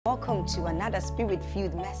Welcome to another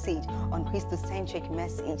spirit-filled message on Christocentric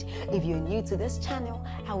Message. If you're new to this channel,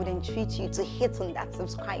 I would entreat you to hit on that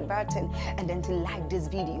subscribe button and then to like this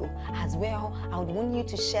video. As well, I would want you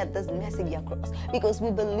to share this message across, because we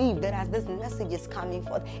believe that as this message is coming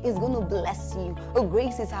forth, it's going to bless you.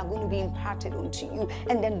 Graces are going to be imparted unto you,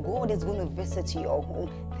 and then God is going to visit your home.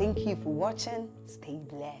 Thank you for watching. Stay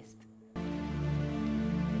blessed.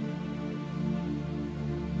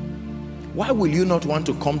 Why will you not want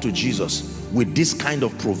to come to Jesus with this kind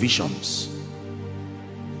of provisions?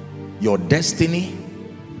 Your destiny,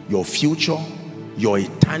 your future, your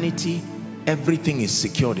eternity, everything is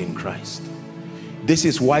secured in Christ. This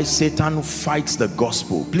is why Satan fights the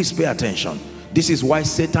gospel. Please pay attention. This is why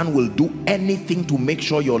Satan will do anything to make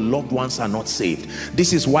sure your loved ones are not saved.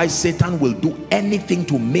 This is why Satan will do anything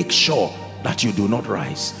to make sure that you do not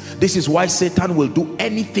rise. This is why Satan will do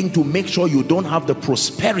anything to make sure you don't have the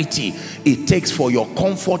prosperity it takes for your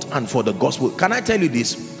comfort and for the gospel. Can I tell you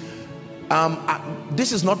this?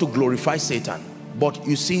 This is not to glorify Satan, but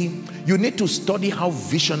you see, you need to study how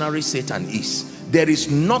visionary Satan is. There is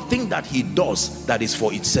nothing that he does that is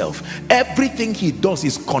for itself. Everything he does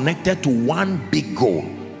is connected to one big goal: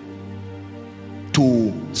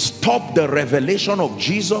 to stop the revelation of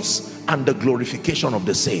Jesus and the glorification of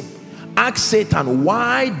the same. Ask Satan,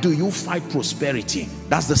 why do you fight prosperity?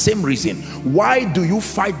 That's the same reason. Why do you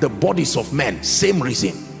fight the bodies of men? Same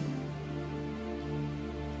reason.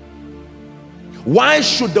 Why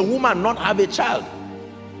should the woman not have a child?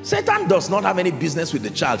 Satan does not have any business with the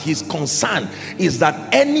child. His concern is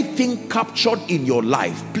that anything captured in your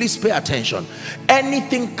life, please pay attention,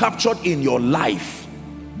 anything captured in your life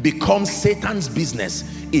becomes Satan's business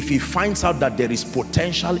if he finds out that there is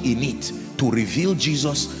potential in it to reveal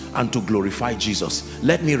Jesus and to glorify Jesus.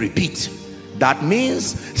 Let me repeat. That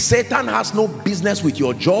means Satan has no business with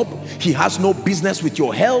your job. He has no business with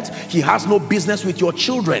your health. He has no business with your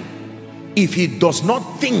children, if he does not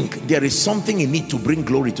think there is something in it to bring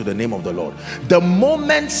glory to the name of the Lord. The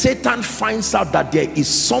moment Satan finds out that there is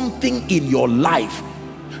something in your life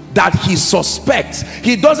that he suspects,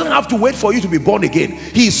 he doesn't have to wait for you to be born again.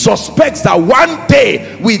 He suspects that one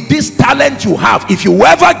day, with this talent you have, if you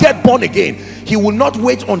ever get born again, he will not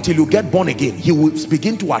wait until you get born again. He will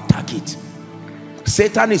begin to attack it.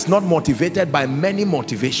 Satan is not motivated by many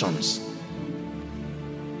motivations.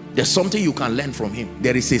 There's something you can learn from him.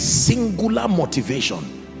 There is a singular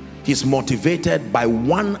motivation. He's motivated by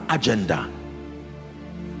one agenda: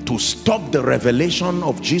 to stop the revelation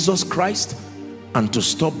of Jesus Christ and to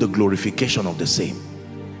stop the glorification of the same.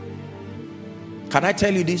 Can I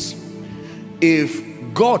tell you this?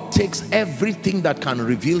 If God takes everything that can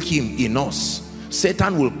reveal him in us,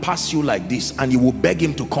 Satan will pass you like this, and you will beg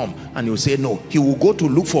him to come, and you will say no. He will go to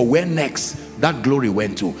look for where next that glory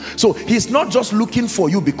went to. So he's not just looking for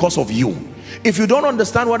you because of you. If you don't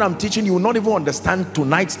understand what I'm teaching, you will not even understand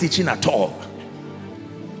tonight's teaching at all.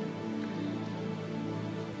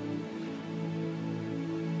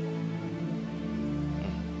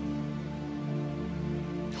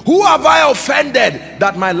 Who have I offended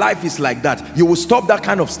that my life is like that? You will stop that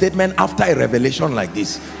kind of statement after a revelation like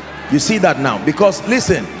this. You see that now? Because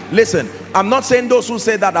listen, I'm not saying those who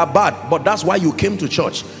say that are bad, but that's why you came to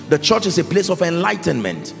church. The church is a place of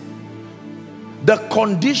enlightenment. The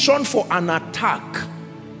condition for an attack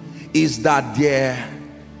is that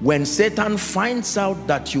when Satan finds out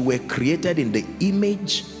that you were created in the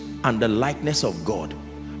image and the likeness of God,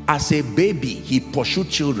 as a baby he pursued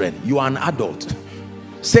children. You are an adult.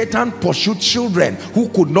 Satan pursued children who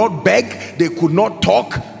could not beg, they could not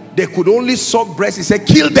talk, they could only suck breast. He said,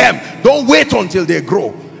 kill them, don't wait until they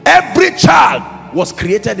grow. Every child was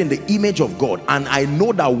created in the image of God. And I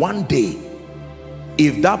know that one day,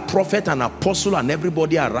 if that prophet and apostle and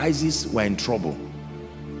everybody arises, we're in trouble.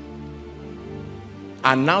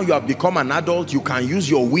 And now you have become an adult, you can use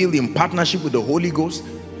your will in partnership with the Holy Ghost.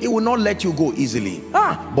 He will not let you go easily.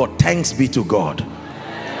 But thanks be to God.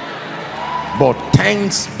 But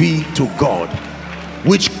thanks be to God,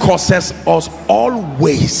 which causes us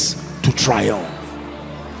always to triumph.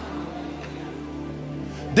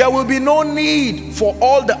 There will be no need for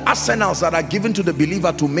all the arsenals that are given to the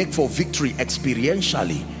believer to make for victory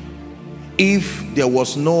experientially if there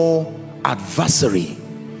was no adversary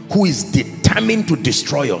who is determined to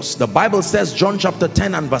destroy us. The Bible says, John chapter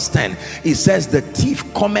 10 and verse 10, it says, the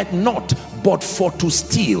thief cometh not but for to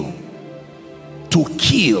steal, to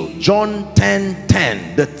kill. John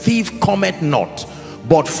 10:10, the thief cometh not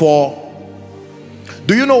but for.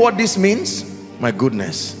 Do you know what this means? My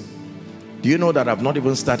goodness, do you know that I've not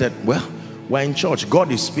even started? Well, we're in church,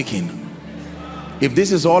 God is speaking. If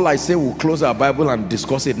this is all I say, we'll close our Bible and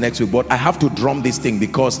discuss it next week. But I have to drum this thing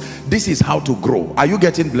because this is how to grow. Are you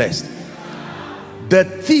getting blessed? The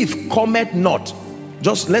thief cometh not.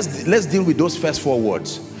 Just let's deal with those first 4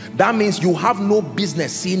 words. That means you have no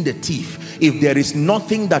business seeing the thief if there is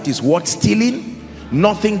nothing that is worth stealing,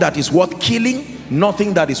 nothing that is worth killing,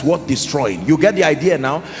 nothing that is worth destroying. You get the idea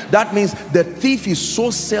now? That means the thief is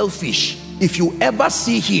so selfish. If you ever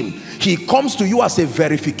see him, he comes to you as a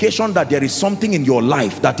verification that there is something in your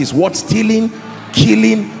life that is worth stealing,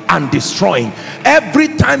 killing, and destroying. Every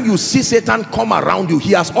time you see Satan come around you,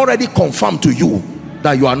 he has already confirmed to you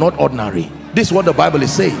that you are not ordinary. This is what the Bible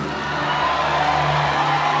is saying.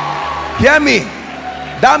 Hear me.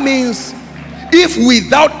 That means if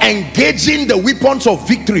without engaging the weapons of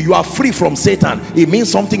victory you are free from Satan, it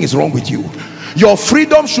means something is wrong with you. Your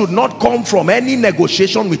freedom should not come from any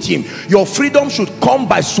negotiation with him. Your freedom should come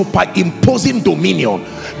by superimposing dominion.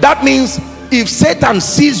 That means if Satan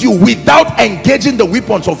sees you without engaging the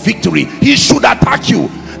weapons of victory, he should attack you.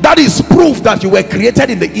 That is proof that you were created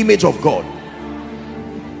in the image of God.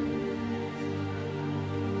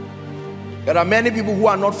 There are many people who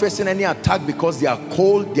are not facing any attack because they are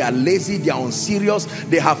cold, they are lazy, they are unserious.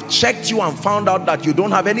 They have checked you and found out that you don't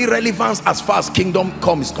have any relevance as far as kingdom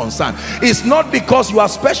come is concerned. It's not because you are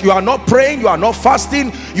special, you are not praying, you are not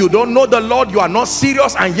fasting, you don't know the Lord, you are not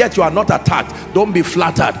serious, and yet you are not attacked. Don't be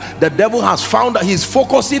flattered. The devil has found that he's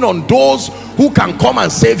focusing on those who can come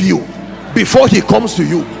and save you before he comes to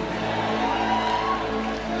you.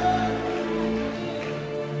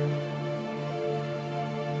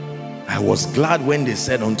 I was glad when they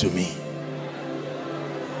said unto me.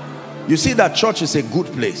 You see that church is a good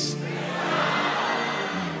place.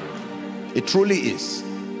 It truly is.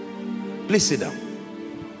 Please sit down.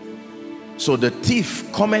 So the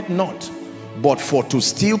thief cometh not but for to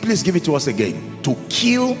steal. Please give it to us again. To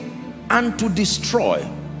kill and to destroy.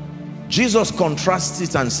 Jesus contrasts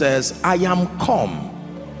it and says, I am come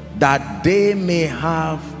that they may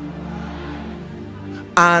have,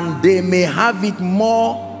 and they may have it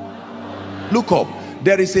more. Look up.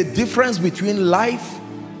 There is a difference between life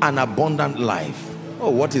and abundant life. Oh,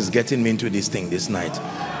 what is getting me into this thing this night?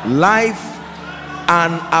 Life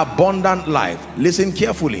and abundant life. Listen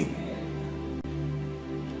carefully.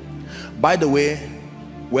 By the way,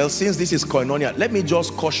 well, since this is koinonia, let me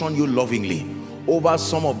just caution you lovingly over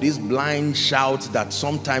some of these blind shouts that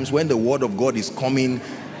sometimes when the word of God is coming,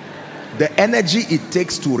 the energy it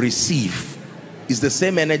takes to receive is the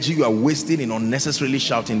same energy you are wasting in unnecessarily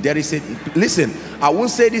shouting. There is a, listen, I won't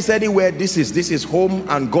say this anywhere. This is home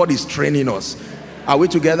and God is training us. Are we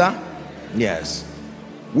together? Yes.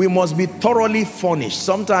 We must be thoroughly furnished.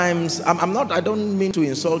 Sometimes I don't mean to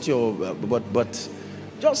insult you, but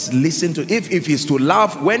just listen to, if it's to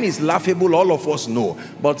laugh, when it's laughable, all of us know.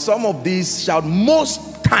 But some of these shout,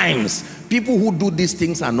 most times people who do these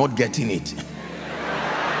things are not getting it.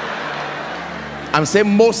 I'm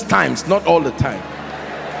saying most times, not all the time.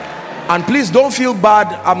 And please don't feel bad.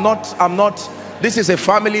 I'm not, this is a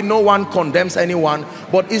family, no one condemns anyone,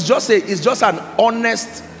 but it's just an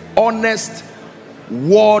honest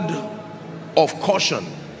word of caution.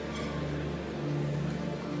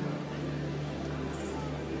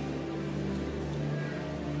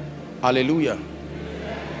 Hallelujah.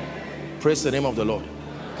 Praise the name of the Lord.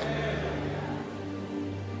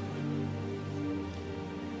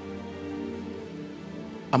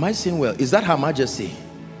 Am I saying well? Is that Her Majesty?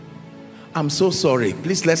 I'm so sorry.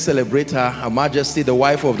 Please let's celebrate her. Her Majesty, the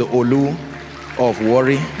wife of the Olu of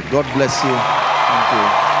Warri. God bless you. Thank you.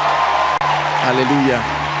 Hallelujah.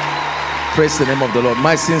 Praise the name of the Lord.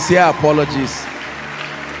 My sincere apologies.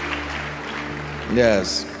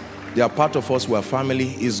 Yes, they are part of us. We are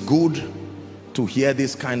family. It's good to hear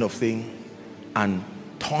this kind of thing and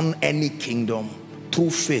turn any kingdom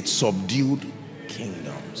through faith, subdued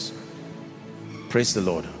kingdoms. Praise the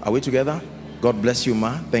Lord. Are we together? God bless you,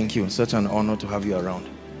 ma. Thank you. Such an honor to have you around.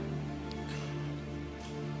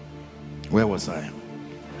 Where was I?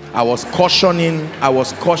 I was cautioning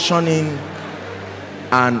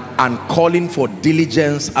and calling for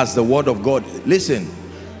diligence as the word of God. Listen,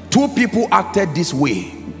 two people acted this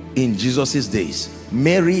way in Jesus's days,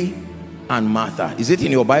 Mary and Martha. Is it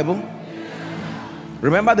in your Bible?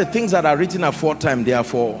 Remember, the things that are written aforetime, they are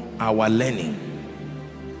for our learning.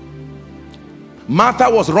 Martha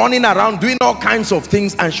was running around doing all kinds of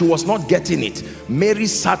things and she was not getting it. Mary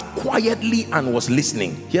sat quietly and was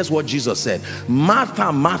listening. Here's what Jesus said: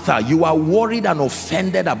 Martha, Martha, you are worried and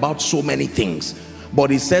offended about so many things, but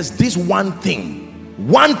he says this one thing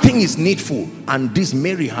is needful, and this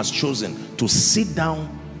Mary has chosen, to sit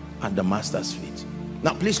down at the master's feet.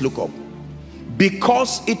 Now please look up.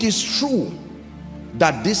 Because it is true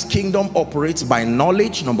that this kingdom operates by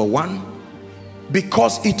knowledge, number one,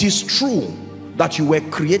 because it is true that you were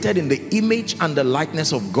created in the image and the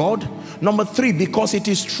likeness of God. Number three, because it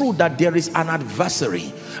is true that there is an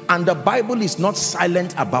adversary, and the Bible is not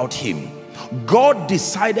silent about him. God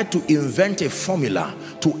decided to invent a formula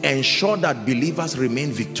to ensure that believers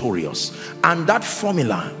remain victorious, and that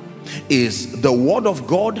formula is the Word of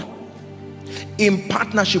God in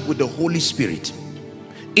partnership with the Holy Spirit,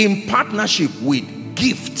 in partnership with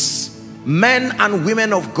gifts, men and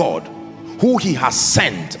women of God who he has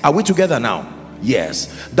sent. Are we together now?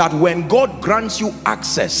 Yes. That when God grants you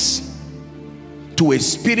access to a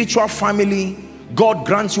spiritual family, God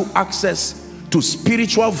grants you access to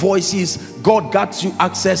spiritual voices, God grants you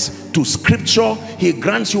access to scripture, he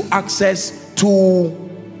grants you access to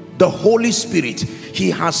the Holy Spirit, he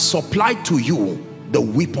has supplied to you the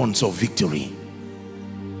weapons of victory.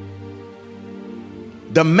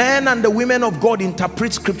 The men and the women of God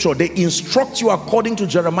interpret scripture. They instruct you according to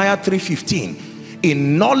Jeremiah 3:15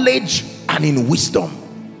 in knowledge and in wisdom.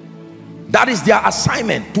 That is their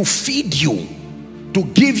assignment, to feed you, to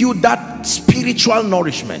give you that spiritual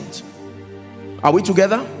nourishment. Are we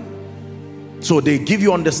together? So they give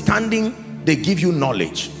you understanding, they give you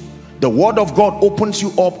knowledge. The Word of God opens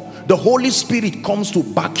you up. The Holy Spirit comes to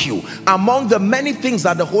back you. Among the many things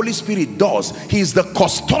that the Holy Spirit does, he is the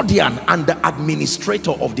custodian and the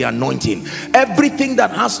administrator of the anointing. Everything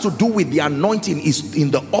that has to do with the anointing is in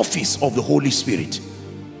the office of the Holy Spirit.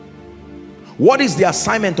 What is the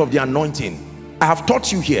assignment of the anointing? I have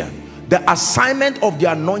taught you here. The assignment of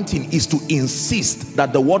the anointing is to insist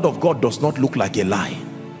that the Word of God does not look like a lie.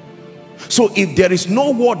 So if there is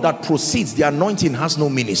no word that proceeds, the anointing has no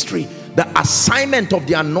ministry. The assignment of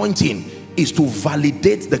the anointing is to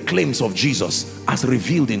validate the claims of Jesus as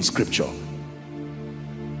revealed in scripture.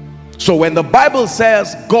 So when the Bible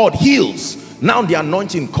says God heals, now the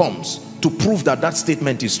anointing comes to prove that that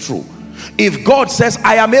statement is true. If God says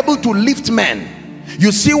I am able to lift men,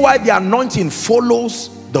 you see why the anointing follows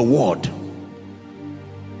the word.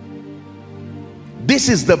 This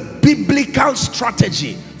is the biblical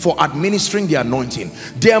strategy for administering the anointing.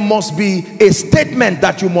 There must be a statement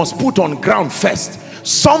that you must put on ground first.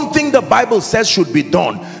 Something the Bible says should be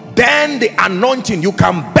done. Then the anointing, you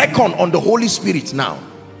can beckon on the Holy Spirit now.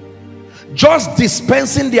 Just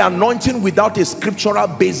dispensing the anointing without a scriptural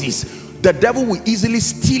basis, the devil will easily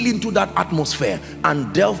steal into that atmosphere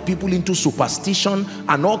and delve people into superstition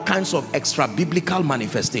and all kinds of extra biblical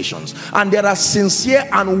manifestations. And there are sincere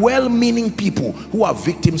and well-meaning people who are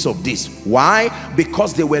victims of this. Why?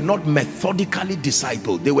 Because they were not methodically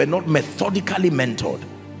discipled. They were not methodically mentored.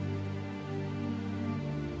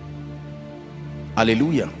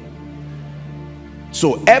 Hallelujah.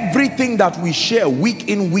 So everything that we share week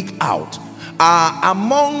in, week out, are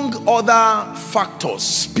among other factors,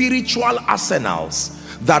 spiritual arsenals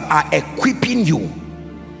that are equipping you.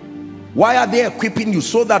 Why are they equipping you?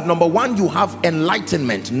 So that number one, you have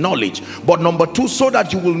enlightenment, knowledge, but number two, so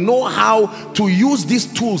that you will know how to use these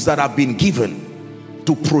tools that have been given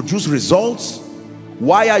to produce results.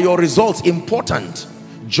 Why are your results important?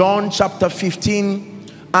 John chapter 15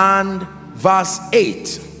 and verse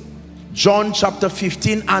 8. John chapter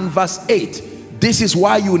 15 and verse 8. This is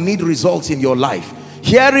why you need results in your life.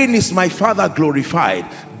 Herein is my Father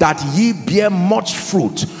glorified, that ye bear much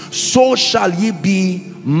fruit, so shall ye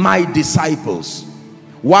be my disciples.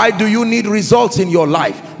 Why do you need results in your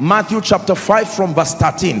life? Matthew chapter 5 from verse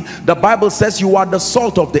 13. The Bible says you are the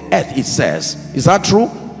salt of the earth, it says. Is that true?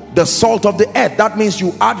 The salt of the earth. That means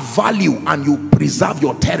you add value and you preserve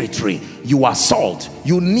your territory. You are salt.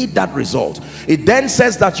 You need that result. It then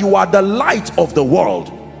says that you are the light of the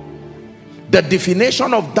world. The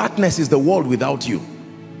definition of darkness is the world without you.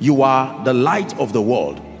 You are the light of the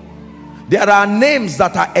world. There are names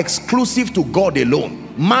that are exclusive to God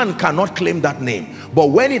alone. Man cannot claim that name. But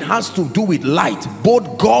when it has to do with light,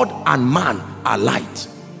 both God and man are light.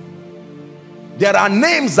 There are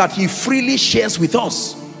names that he freely shares with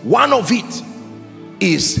us. One of it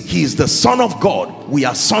is he is the Son of God. We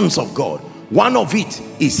are sons of God. One of it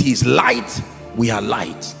is his light. We are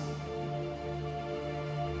light.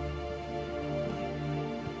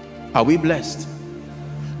 Are we blessed?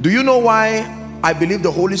 Do you know why I believe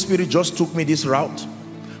the Holy Spirit just took me this route?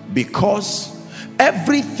 Because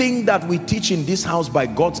everything that we teach in this house by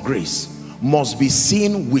God's grace must be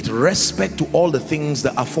seen with respect to all the things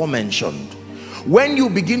that are aforementioned. When you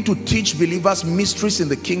begin to teach believers mysteries in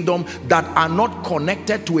the kingdom that are not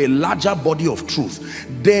connected to a larger body of truth,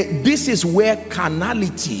 this is where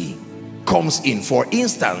carnality comes in. For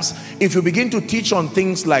instance, if you begin to teach on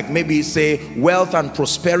things like maybe say wealth and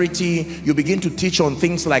prosperity, you begin to teach on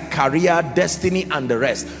things like career, destiny and the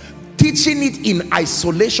rest, teaching it in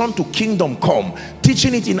isolation to kingdom come,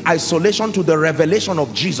 teaching it in isolation to the revelation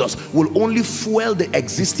of Jesus will only fuel the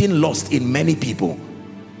existing lust in many people.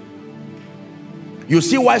 You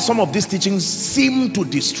see why some of these teachings seem to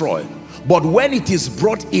destroy, but when it is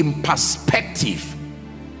brought in perspective,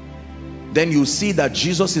 then you see that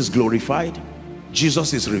Jesus is glorified,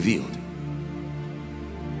 Jesus is revealed.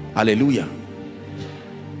 Hallelujah.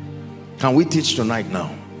 Can we teach tonight now?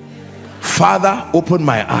 Father, open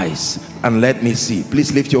my eyes and let me see.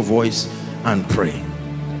 Please lift your voice and pray.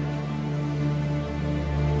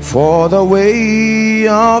 For the way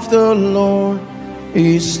of the Lord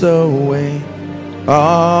is the way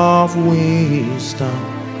of wisdom.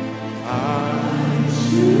 I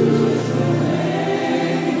choose the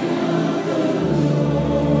way of the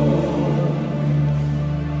Lord.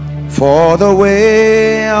 For the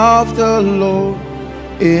way of the Lord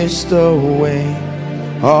is the way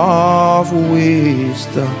of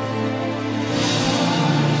wisdom. I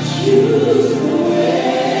choose the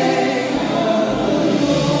way of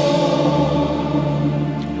the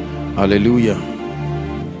Lord. Hallelujah.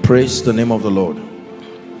 Praise the name of the Lord.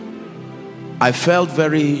 I felt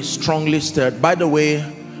very strongly stirred. By the way,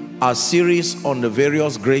 our series on the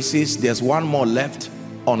various graces, there's one more left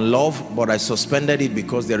on love, but I suspended it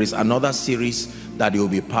because there is another series that you'll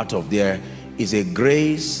be part of. There is a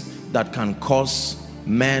grace that can cause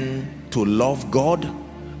men to love God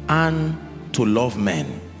and to love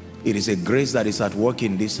men. It is a grace that is at work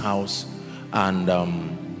in this house, and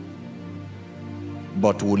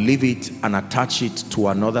but we'll leave it and attach it to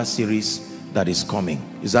another series that is coming.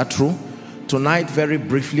 Is that true? Tonight, very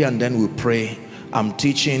briefly, and then we'll pray, I'm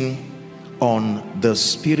teaching on the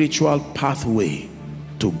spiritual pathway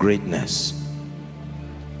to greatness.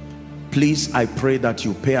 Please, I pray that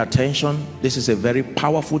you pay attention. This is a very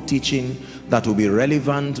powerful teaching that will be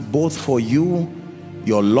relevant both for you,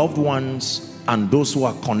 your loved ones, and those who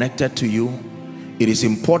are connected to you. It is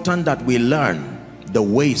important that we learn the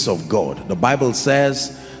ways of God. The Bible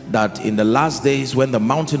says that in the last days, when the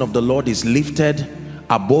mountain of the Lord is lifted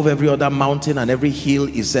above every other mountain and every hill,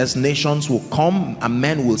 it says nations will come and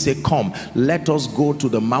men will say, come, let us go to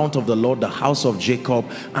the mount of the Lord, the house of Jacob,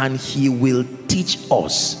 and he will teach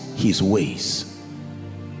us his ways.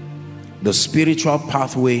 The spiritual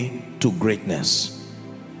pathway to greatness.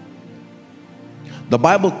 The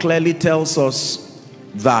Bible clearly tells us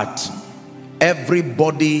that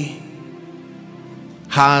everybody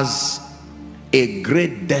has a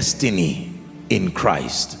great destiny in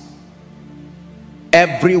Christ.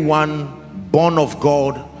 Everyone born of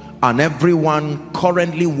God and everyone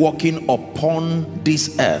currently walking upon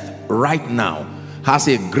this earth right now has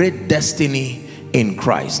a great destiny in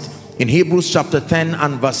Christ. In Hebrews chapter 10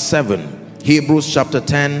 and verse 7, Hebrews chapter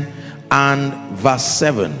 10 and verse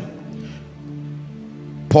 7,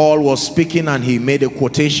 Paul was speaking and he made a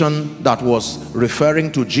quotation that was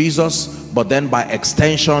referring to Jesus, but then by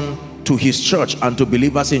extension to his church and to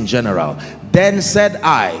believers in general. Then said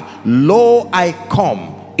I, lo, I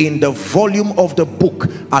come in the volume of the book,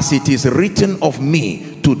 as it is written of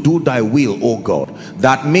me, to do thy will, O God.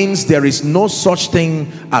 That means there is no such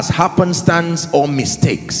thing as happenstance or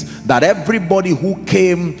mistakes. That everybody who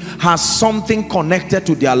came has something connected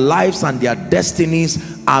to their lives and their destinies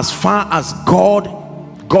as far as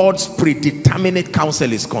God's predeterminate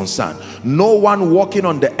counsel is concerned. No one walking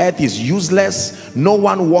on the earth is useless. No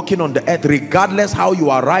one walking on the earth, regardless how you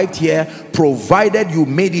arrived here, provided you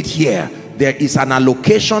made it here, there is an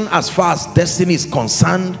allocation as far as destiny is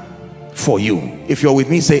concerned for you. If you're with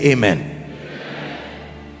me, say amen.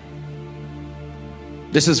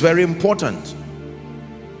 This is very important.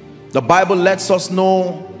 The Bible lets us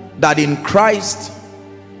know that in Christ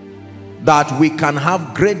that we can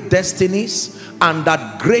have great destinies, and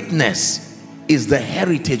that greatness is the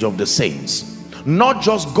heritage of the saints. Not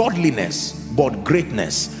just godliness, but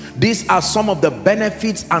greatness. These are some of the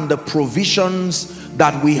benefits and the provisions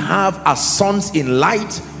that we have as sons in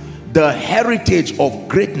light. The heritage of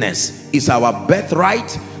greatness is our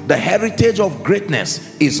birthright. The heritage of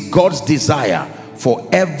greatness is God's desire for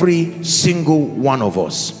every single one of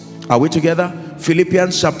us. Are we together?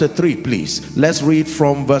 Philippians chapter 3, please. Let's read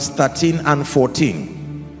from verse 13 and 14.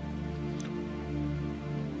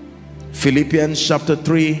 Philippians chapter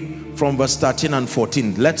 3 from verse 13 and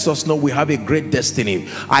 14 lets us know we have a great destiny.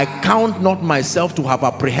 I count not myself to have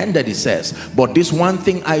apprehended, he says, but this one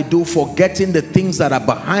thing I do, forgetting the things that are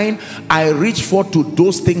behind, I reach forth to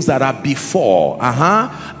those things that are before.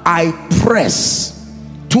 I press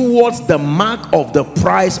towards the mark of the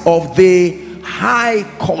prize of the high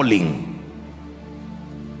calling.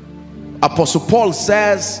 Apostle Paul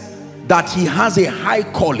says that he has a high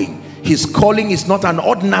calling. His calling is not an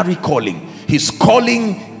ordinary calling. His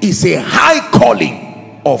calling is a high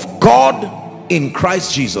calling of God in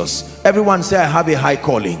Christ Jesus. Everyone say, I have a high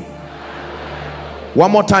calling.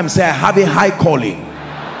 One more time, say, I have a high calling.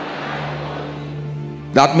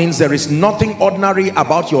 That means there is nothing ordinary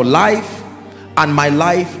about your life and my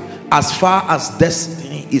life as far as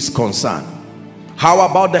destiny is concerned. How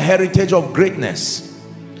about the heritage of greatness?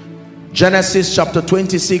 Genesis chapter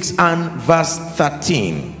 26 and verse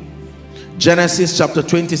 13. Genesis chapter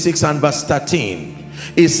 26 and verse 13.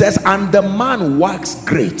 It says, and the man waxed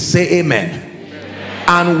great, say amen,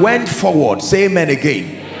 and went forward, say amen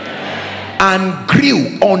again, and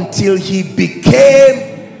grew until he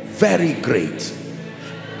became very great.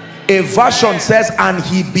 A version says, and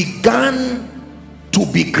he began to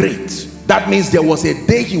be great. That means there was a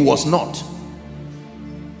day he was not.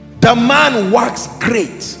 The man waxed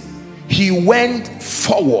great. He went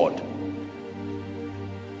forward.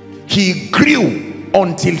 He grew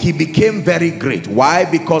until he became very great. Why?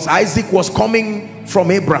 Because Isaac was coming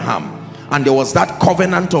from Abraham, and there was that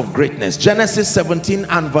covenant of greatness. Genesis 17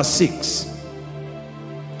 and verse 6.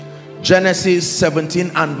 Genesis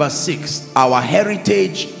 17 and verse 6. Our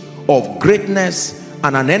heritage of greatness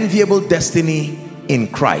and an enviable destiny in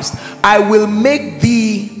Christ. I will make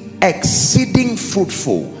thee exceeding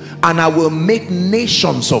fruitful, and I will make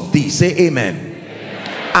nations of thee, say amen,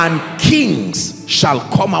 and kings shall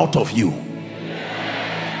come out of you.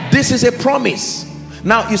 This is a promise.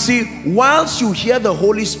 Now you see, whilst you hear the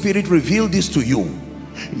Holy Spirit reveal this to you,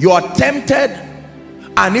 you are tempted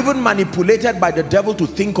and even manipulated by the devil to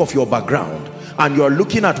think of your background, and you're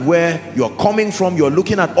looking at where you're coming from. You're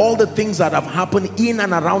looking at all the things that have happened in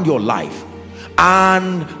and around your life,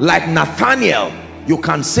 and like Nathaniel, you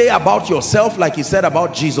can say about yourself, like he said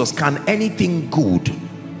about Jesus, can anything good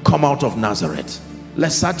come out of Nazareth?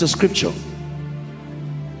 Let's start the scripture.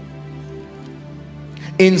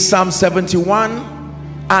 In Psalm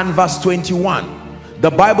 71 and verse 21,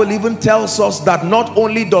 the Bible even tells us that not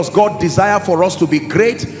only does God desire for us to be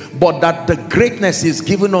great, but that the greatness is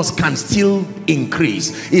given us can still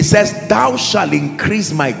increase. It says, thou shalt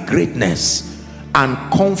increase my greatness and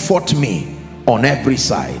comfort me on every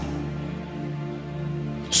side.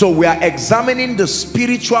 So we are examining the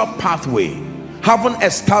spiritual pathway, having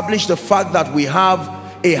established the fact that we have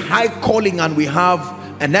a high calling and we have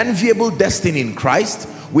an enviable destiny in Christ.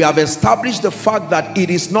 We have established the fact that it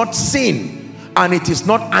is not sin and it is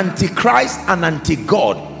not antichrist and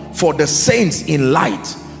anti-God for the saints in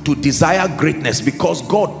light to desire greatness, because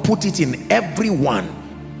God put it in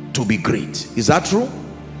everyone to be great. Is that true?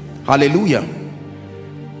 Hallelujah.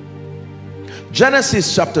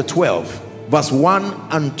 Genesis chapter 12 verse 1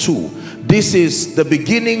 and 2. This is the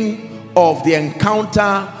beginning of the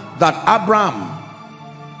encounter that Abraham,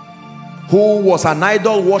 who was an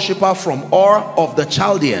idol worshiper from Ur of the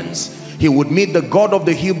Chaldeans, he would meet the God of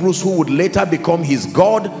the Hebrews, who would later become his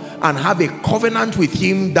God, and have a covenant with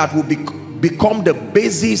him that would become the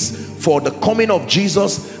basis for the coming of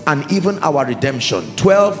Jesus and even our redemption.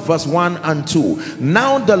 12 verse 1 and 2.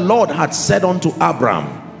 Now the Lord had said unto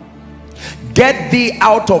Abraham, get thee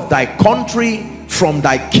out of thy country, from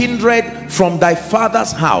thy kindred, from thy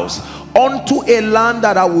father's house, unto a land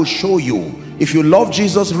that I will show you. If you love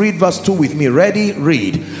Jesus, read verse 2 with me. Ready?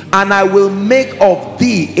 Read. And I will make of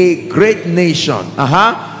thee a great nation,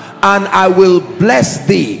 and I will bless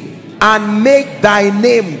thee, and make thy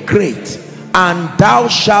name great, and thou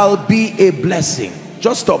shalt be a blessing.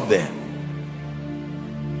 Just stop there.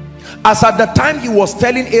 As at the time he was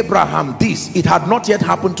telling Abraham this, it had not yet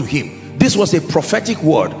happened to him. This was a prophetic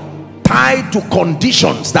word tied to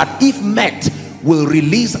conditions that, if met, will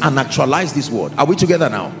release and actualize this word. Are we together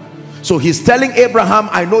now? So he's telling Abraham,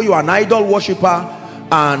 I know you are an idol worshiper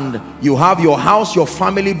and you have your house, your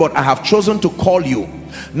family, but I have chosen to call you.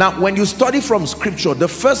 Now, when you study from scripture, the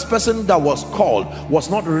first person that was called was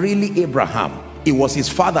not really Abraham. It was his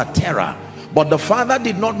father Terah. But the father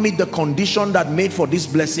did not meet the condition that made for this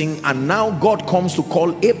blessing, and now God comes to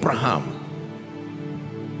call Abraham.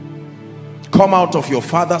 Come out of your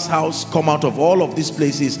father's house, come out of all of these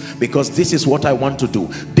places, because this is what I want to do.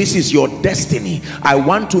 This is your destiny. I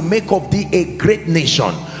want to make of thee a great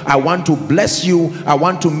nation. I want to bless you. I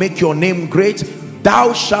want to make your name great.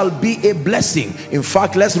 Thou shalt be a blessing. In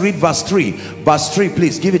fact, let's read verse 3. Verse 3,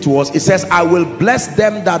 please give it to us. It says, I will bless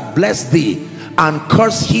them that bless thee, and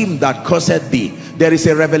curse him that curseth thee. There is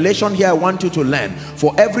a revelation here I want you to learn.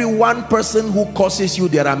 For every one person who curses you,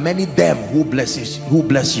 there are many them who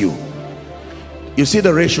bless you. You see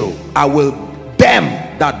the ratio? I will them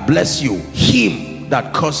that bless you, him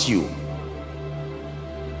that curse you.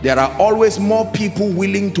 There are always more people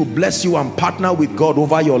willing to bless you and partner with God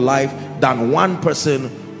over your life than one person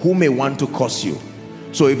who may want to curse you.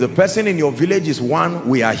 So if the person in your village is one,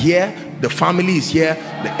 we are here, the family is here,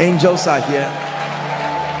 the angels are here.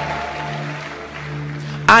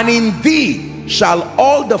 And in thee shall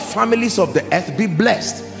all the families of the earth be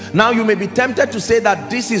blessed. Now you may be tempted to say that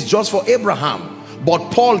this is just for Abraham.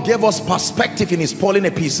 But Paul gave us perspective in his Pauline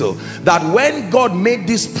epistle that when God made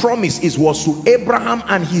this promise, it was to Abraham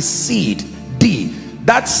and his seed,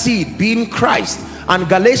 that seed being Christ. And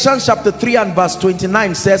Galatians chapter 3 and verse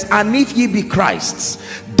 29 says, and if ye be Christ's,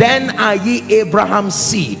 then are ye Abraham's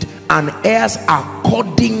seed and heirs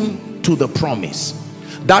according to the promise.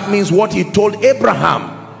 That means what he told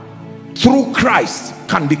Abraham through Christ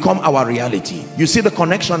can become our reality. You see the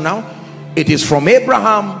connection now? It is from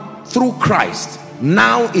Abraham through Christ.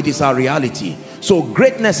 Now it is our reality. So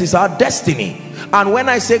greatness is our destiny. And when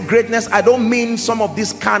I say greatness, I don't mean some of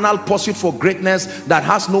this carnal pursuit for greatness that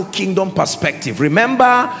has no kingdom perspective. Remember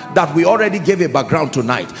that we already gave a background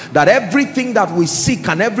tonight, that everything that we seek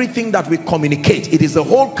and everything that we communicate, it is the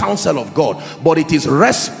whole counsel of God, but it is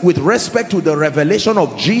with respect to the revelation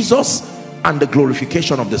of Jesus and the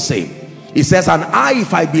glorification of the same. It says, and I,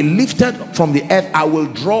 if I be lifted from the earth, I will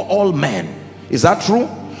draw all men. Is that true?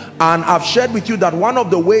 And I've shared with you that one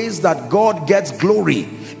of the ways that God gets glory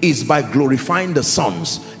is by glorifying the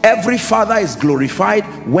sons. Every father is glorified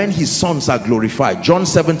when his sons are glorified. John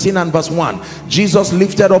 17 and verse 1, Jesus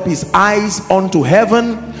lifted up his eyes unto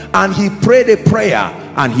heaven and he prayed a prayer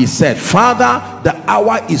and he said, Father, the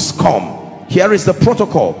hour is come. Here is the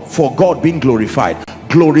protocol for God being glorified.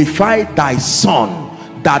 Glorify thy son,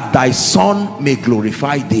 that thy son may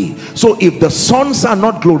glorify thee. So if the sons are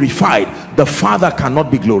not glorified, the father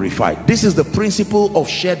cannot be glorified. This is the principle of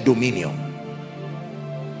shared dominion.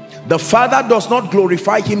 The father does not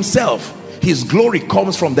glorify himself. His glory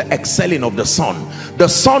comes from the excelling of the son. The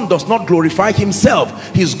son does not glorify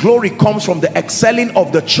himself. His glory comes from the excelling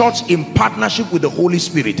of the church in partnership with the Holy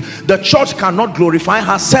Spirit. The church cannot glorify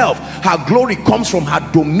herself. Her glory comes from her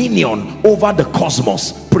dominion over the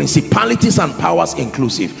cosmos, principalities and powers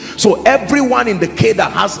inclusive. So everyone in the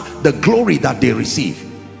Kedah has the glory that they receive.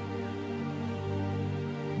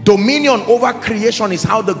 Dominion over creation is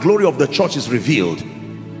how the glory of the church is revealed.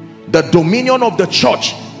 The dominion of the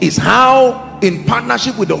church is how, in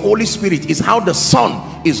partnership with the Holy Spirit, is how the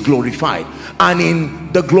Son is glorified. And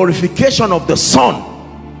in the glorification of the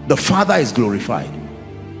Son, the Father is glorified.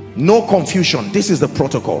 No confusion. This is the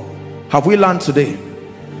protocol. Have we learned today?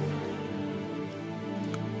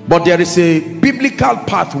 But there is a biblical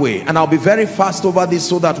pathway, and I'll be very fast over this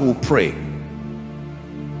so that we'll pray.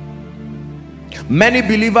 Many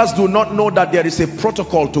believers do not know that there is a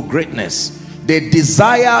protocol to greatness. They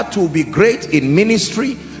desire to be great in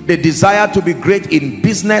ministry, they desire to be great in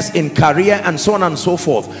business, in career, and so on and so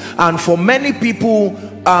forth. And for many people,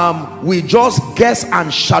 we just guess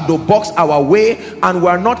and shadow box our way, and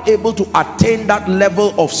we're not able to attain that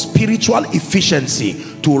level of spiritual efficiency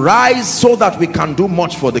to rise so that we can do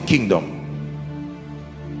much for the kingdom.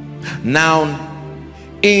 Now,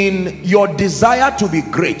 in your desire to be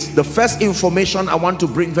great, the first information I want to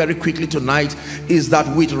bring very quickly tonight is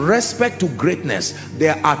that with respect to greatness,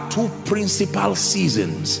 there are two principal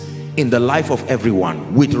seasons in the life of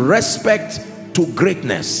everyone. With respect to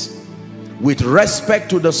greatness, with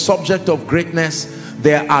respect to the subject of greatness,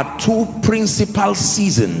 there are two principal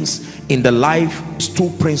seasons in the life.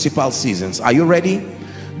 Two principal seasons. Are you ready?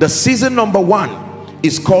 The season number one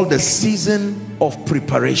is called the season of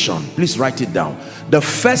preparation. Please write it down. The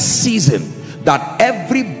first season that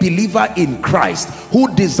every believer in Christ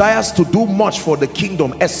who desires to do much for the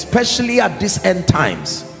kingdom, especially at these end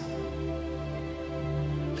times,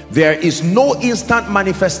 there is no instant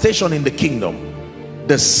manifestation in the kingdom.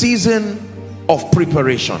 The season of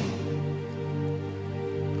preparation.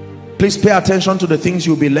 Please pay attention to the things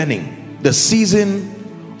you'll be learning. The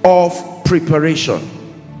season of preparation.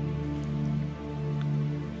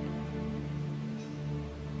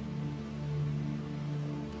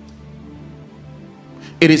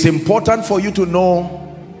 It is important for you to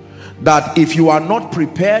know that if you are not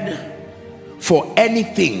prepared for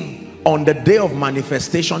anything on the day of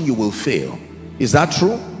manifestation, you will fail. Is that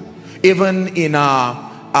true? Even in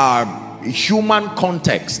our human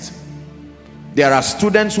context, there are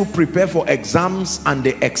students who prepare for exams and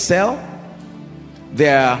they excel.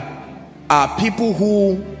 There are people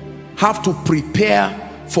who have to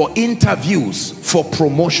prepare for interviews for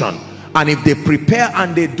promotion And if they prepare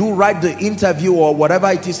and they do write the interview or whatever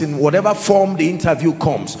it is, in whatever form the interview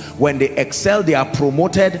comes, when they excel, they are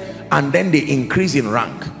promoted and then they increase in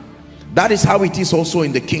rank. That is how it is also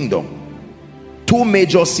in the kingdom. Two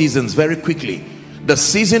major seasons, very quickly. The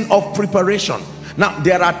season of preparation. Now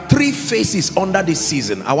there are three phases under this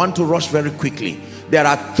season. I want to rush very quickly. There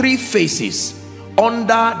are three phases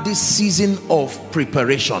under this season of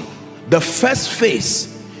preparation. The first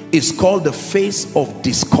phase is called the phase of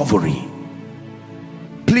discovery.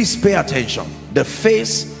 Please pay attention. The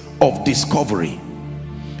phase of discovery.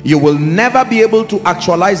 You will never be able to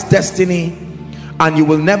actualize destiny, and you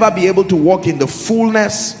will never be able to walk in the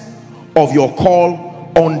fullness of your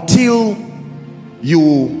call until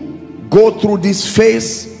you go through this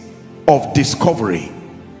phase of discovery.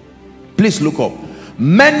 Please look up.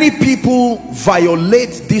 Many people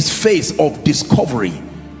violate this phase of discovery,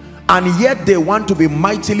 and yet they want to be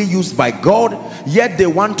mightily used by God, yet they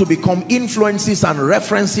want to become influences and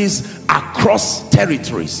references across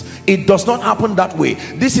territories. It does not happen that way.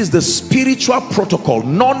 This is the spiritual protocol,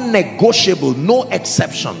 non-negotiable, no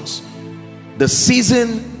exceptions. The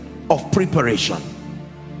season of preparation.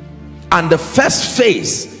 And the first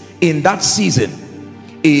phase in that season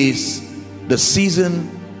is the season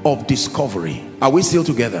of discovery. Are we still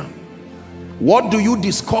together? What do you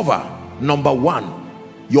discover? Number one,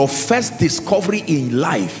 your first discovery in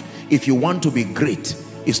life, if you want to be great,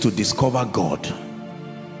 is to discover God.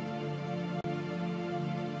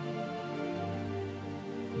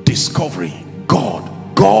 Discovery.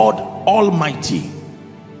 God Almighty.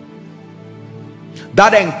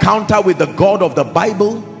 That encounter with the God of the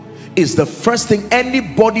Bible is the first thing.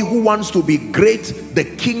 Anybody who wants to be great the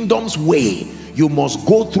kingdom's way, you must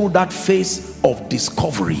go through that phase of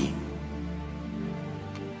discovery.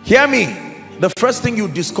 Hear me. The first thing you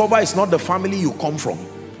discover is not the family you come from.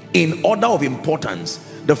 In order of importance,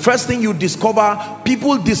 the first thing you discover,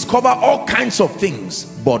 people discover all kinds of things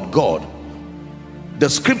but God. The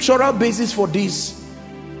scriptural basis for this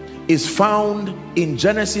is found in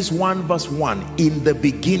Genesis 1 verse 1. In the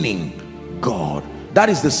beginning, God. That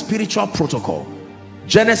is the spiritual protocol.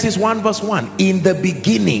 Genesis 1 verse 1. In the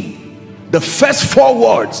beginning. The first four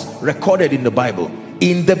words recorded in the Bible.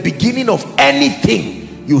 In the beginning of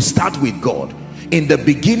anything, you start with God. In the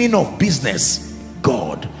beginning of business,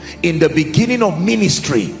 God. In the beginning of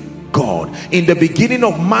ministry, God. In the beginning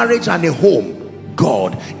of marriage and a home,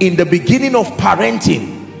 God. In the beginning of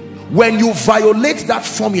parenting. When you violate that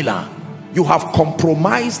formula, you have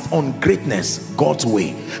compromised on greatness God's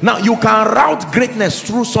way. Now you can route greatness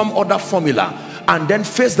through some other formula and then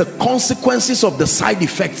face the consequences of the side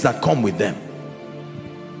effects that come with them.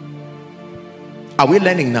 Are we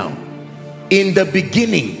learning now? In the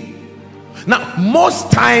beginning. Now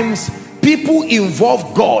most times people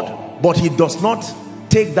involve God, but he does not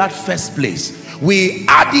take that first place. We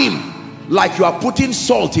add him like you are putting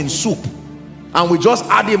salt in soup, and we just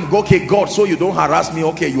add him. Okay, God, so you don't harass me.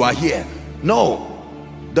 Okay, you are here. No,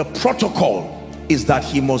 the protocol is that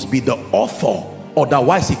he must be the author,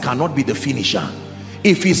 otherwise he cannot be the finisher.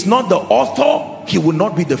 If he's not the author, he will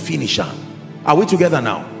not be the finisher. Are we together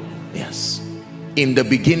now? Yes. In the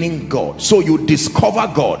beginning, God. So you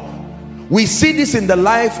discover God. We see this in the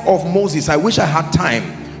life of Moses. I wish I had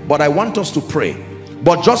time, but I want us to pray.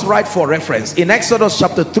 But just write for reference. In Exodus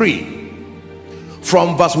chapter 3,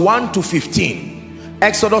 from verse 1 to 15.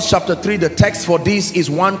 Exodus chapter 3, the text for this is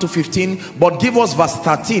 1 to 15, but give us verse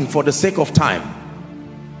 13 for the sake of time.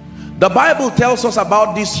 The Bible tells us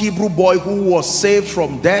about this Hebrew boy who was saved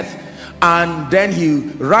from death, and then he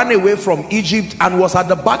ran away from Egypt and was at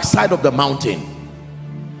the backside of the mountain,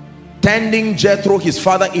 tending Jethro, his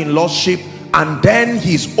father-in-law's sheep, and then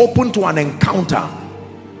he's open to an encounter.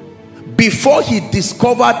 Before he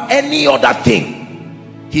discovered any other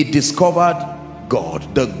thing, he discovered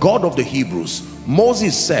God, the God of the Hebrews.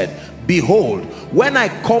 Moses said, behold, when I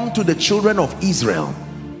come to the children of Israel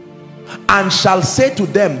and shall say to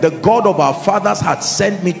them, the God of our fathers hath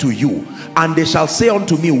sent me to you, and they shall say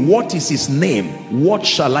unto me, what is his name? What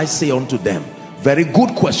shall I say unto them? Very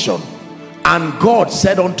good question. And God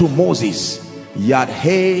said unto Moses,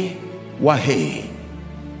 Yahweh,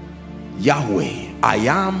 Yahweh, I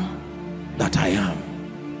am that I am.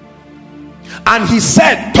 And he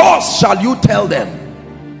said, thus shall you tell them.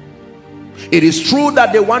 It is true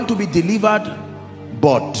that they want to be delivered,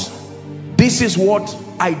 but this is what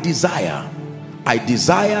I desire. I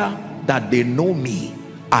desire that they know me.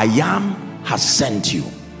 I am has sent you.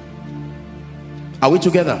 Are we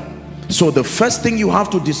together? So the first thing you have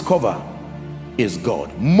to discover is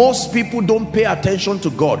God. Most people don't pay attention to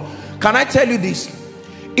God. Can I tell you this?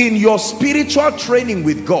 In your spiritual training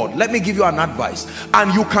with God, let me give you an advice,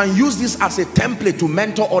 and you can use this as a template to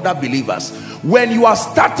mentor other believers. When you are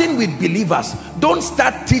starting with believers, don't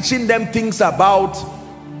start teaching them things about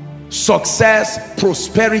success,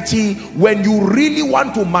 prosperity. When you really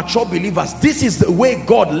want to mature believers, this is the way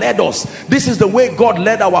God led us, this is the way God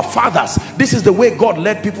led our fathers, this is the way God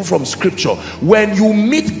led people from scripture. When you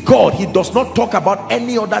meet God, he does not talk about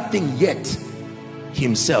any other thing yet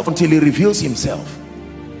himself until he reveals himself.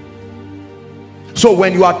 So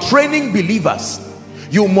when you are training believers,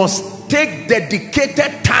 you must take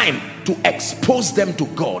dedicated time to expose them to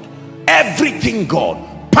God. Everything God,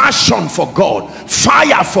 passion for God,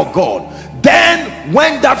 fire for God. Then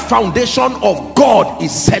when that foundation of God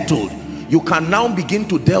is settled, you can now begin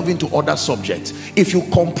to delve into other subjects. If you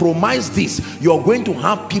compromise this, you're going to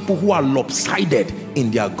have people who are lopsided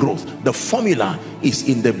in their growth. The formula is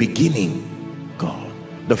in the beginning, God.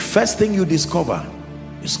 The first thing you discover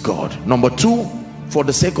is God. Number two, for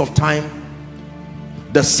the sake of time,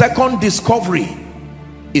 the second discovery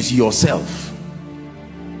is yourself.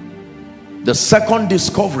 The second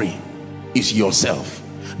discovery is yourself.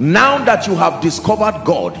 Now that you have discovered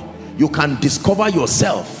God, you can discover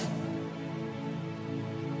yourself.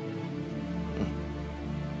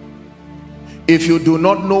 If you do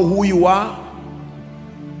not know who you are,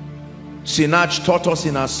 Sinach taught us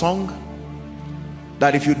in our song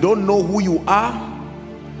that if you don't know who you are,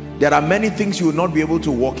 there are many things you will not be able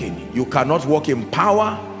to walk in. You cannot walk in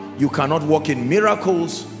power, you cannot walk in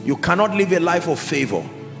miracles, you cannot live a life of favor.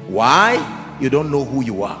 Why? You don't know who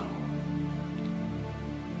you are.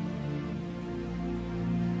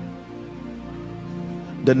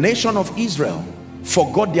 The nation of Israel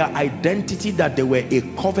forgot their identity, that they were a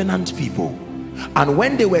covenant people. And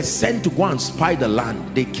when they were sent to go and spy the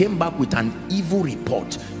land, they came back with an evil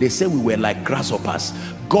report. They said we were like grasshoppers.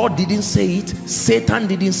 God didn't say it, Satan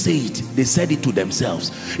didn't say it, they said it to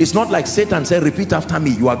themselves. It's not like Satan said, repeat after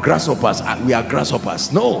me, you are grasshoppers, we are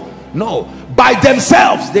grasshoppers. No, no, by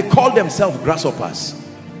themselves, they call themselves grasshoppers.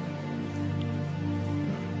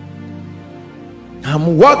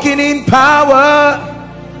 I'm walking in power,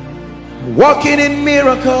 walking in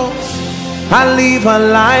miracles, I live a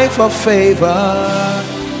life of favor.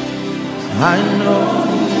 I know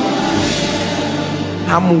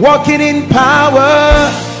I'm walking in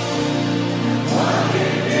power,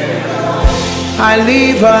 I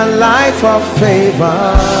live a life of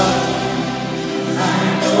favor.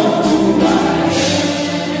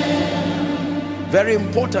 Very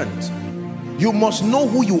important. You must know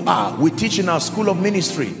who you are. We teach in our school of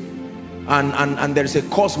ministry, and there is a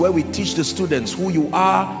course where we teach the students who you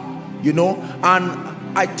are, you know,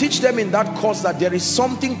 and I teach them in that course that there is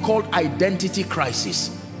something called identity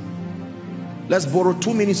crisis. Let's borrow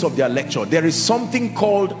 2 minutes of their lecture. There is something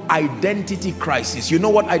called identity crisis. You know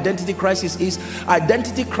what identity crisis is?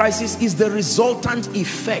 Identity crisis is the resultant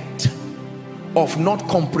effect of not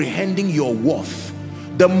comprehending your worth.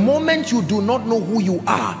 The moment you do not know who you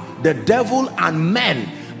are, the devil and men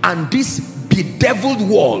and this bedeviled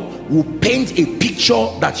world will paint a picture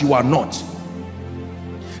that you are not.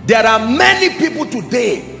 There are many people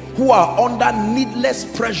today who are under needless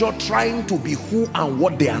pressure trying to be who and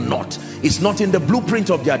what they are not. It's not in the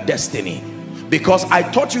blueprint of their destiny. Because I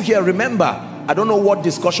taught you here, remember, I don't know what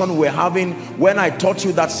discussion we're having when I taught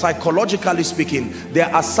you that psychologically speaking,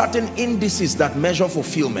 there are certain indices that measure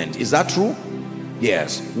fulfillment. Is that true?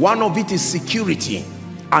 Yes. One of it is security.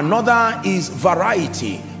 Another is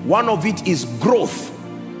variety. One of it is growth.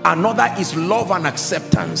 Another is love and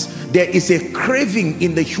acceptance. There is a craving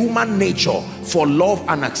in the human nature for love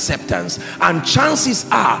and acceptance. And chances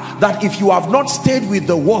are that if you have not stayed with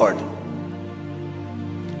the word,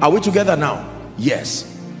 are we together now?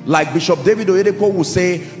 Yes. Like Bishop David Oyedepo will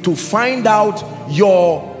say, to find out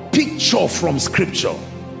your picture from scripture,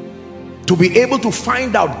 to be able to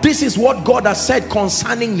find out this is what God has said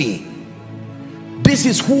concerning me, this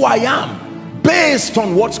is who I am, based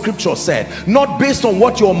on what scripture said, not based on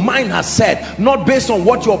what your mind has said, not based on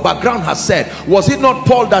what your background has said. Was it not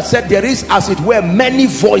Paul that said there is, as it were, many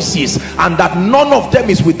voices, and that none of them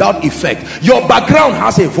is without effect? Your background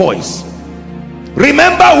has a voice.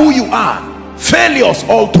 Remember who you are, failures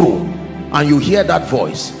all through, and you hear that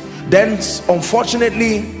voice. Then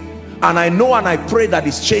unfortunately, and I know and I pray that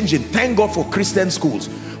it's changing, thank God for Christian schools.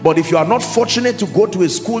 But if you are not fortunate to go to a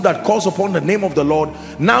school that calls upon the name of the Lord,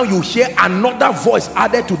 now you hear another voice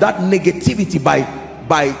added to that negativity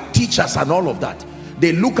by teachers and all of that.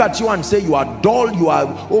 They look at you and say you are dull, you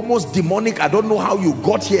are almost demonic, I don't know how you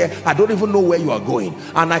got here, I don't even know where you are going.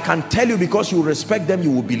 And I can tell you, because you respect them, you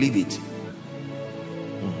will believe it.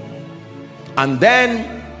 And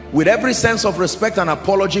then With every sense of respect and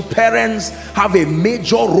apology, parents have a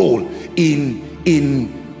major role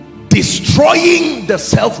in destroying the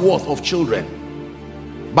self-worth of children.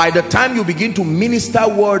 By the time you begin to minister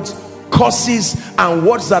words, curses, and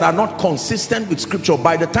words that are not consistent with scripture,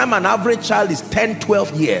 by the time an average child is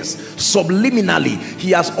 10-12 years, subliminally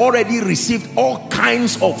he has already received all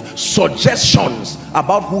kinds of suggestions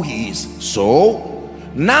about who he is. So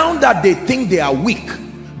now that they think they are weak,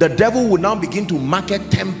 the devil will now begin to market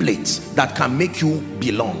templates that can make you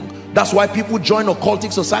belong. That's why people join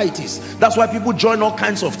occultic societies. That's why people join all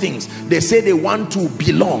kinds of things. They say they want to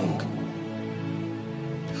belong.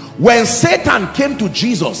 When Satan came to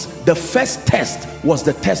Jesus, the first test was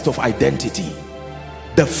the test of identity.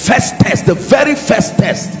 The first test, the very first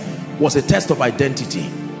test, was a test of identity.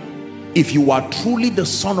 If you are truly the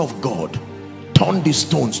Son of God, turn these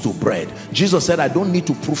stones to bread. Jesus said, I don't need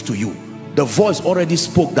to prove to you. The voice already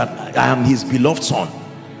spoke that I am his beloved son.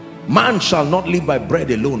 Man shall not live by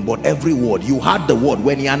bread alone, but every word. You heard the word.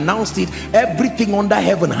 When he announced it, everything under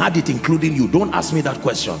heaven had it, including you. Don't ask me that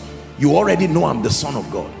question. You already know I'm the Son of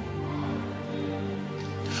God.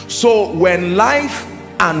 So when life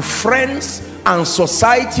and friends and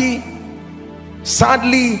society,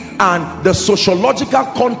 sadly, and the sociological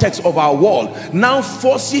context of our world now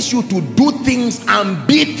forces you to do things and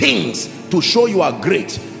be things to show you are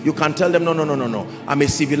great, you can tell them, no, I'm a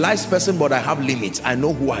civilized person, but I have limits. I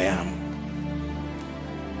know who I am.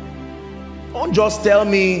 Don't just tell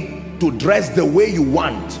me to dress the way you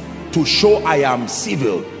want to show I am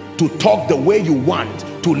civil, to talk the way you want,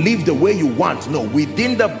 to live the way you want. No,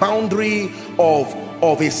 within the boundary of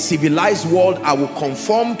a civilized world, I will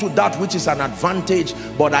conform to that which is an advantage,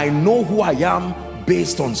 but I know who I am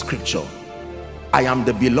based on scripture. I am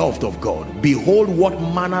the beloved of God. Behold what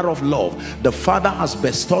manner of love the Father has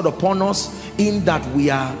bestowed upon us, in that we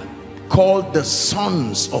are called the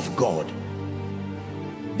sons of God.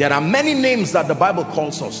 There are many names that the Bible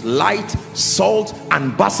calls us: light, salt,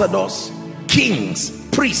 ambassadors, kings,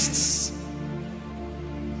 priests.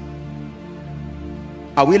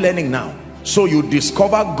 Are we learning now? So you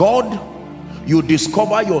discover God, you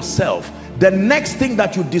discover yourself. The next thing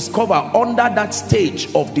that you discover under that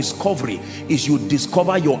stage of discovery is you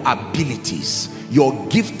discover your abilities, your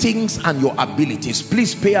giftings and your abilities.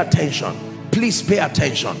 Please pay attention. Please pay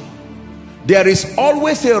attention. There is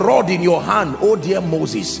always a rod in your hand, oh dear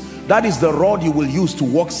Moses. That is the rod you will use to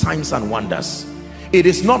work signs and wonders. It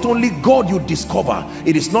is not only God you discover,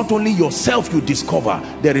 it is not only yourself you discover.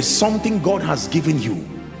 There is something God has given you.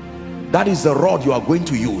 That is the rod you are going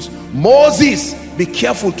to use. Moses, be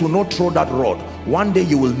careful to not throw that rod. One day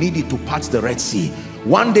you will need it to part the Red Sea.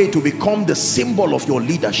 One day to become the symbol of your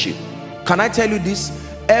leadership. Can I tell you this?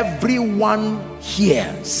 Everyone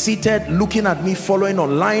here seated, looking at me, following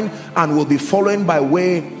online, and will be following by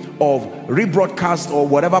way of rebroadcast or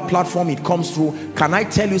whatever platform it comes through, can I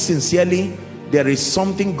tell you sincerely, there is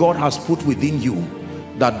something God has put within you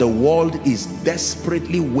that the world is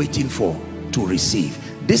desperately waiting for to receive.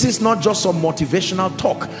 This is not just some motivational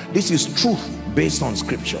talk. This is truth based on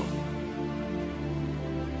scripture.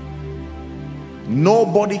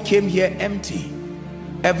 Nobody came here empty.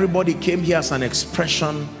 Everybody came here as an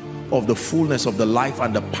expression of the fullness of the life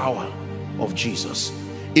and the power of Jesus.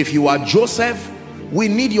 If you are Joseph, we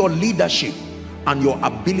need your leadership and your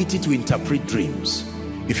ability to interpret dreams.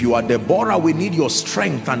 If you are Deborah, we need your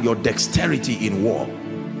strength and your dexterity in war.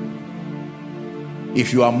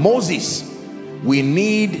 If you are Moses, we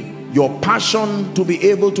need your passion to be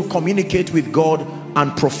able to communicate with God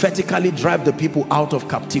and prophetically drive the people out of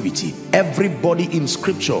captivity. Everybody in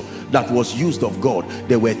scripture that was used of God,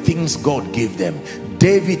 there were things God gave them.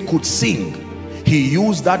 David could sing. He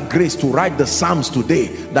used that grace to write the Psalms today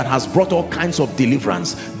that has brought all kinds of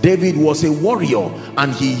deliverance. David was a warrior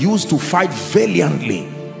and he used to fight valiantly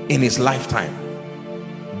in his lifetime.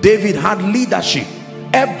 David had leadership.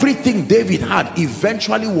 Everything David had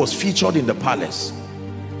eventually was featured in the palace.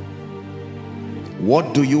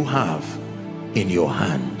 What do you have in your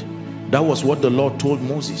hand? That was what the Lord told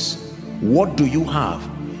Moses. What do you have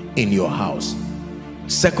in your house?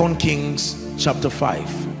 2 Kings chapter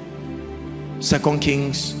 5. 2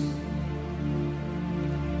 Kings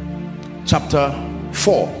chapter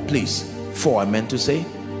 4, please. 4 I meant to say.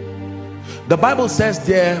 The Bible says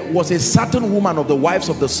there was a certain woman of the wives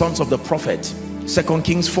of the sons of the prophet. 2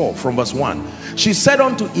 Kings 4 from verse 1. She said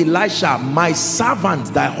unto Elisha, my servant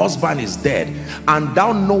thy husband is dead, and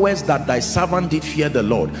thou knowest that thy servant did fear the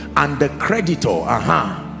Lord, and the creditor,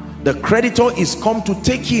 the creditor is come to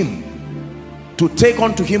take him, to take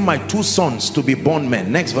unto him my 2 sons to be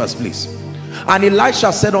bondmen. Next verse please. And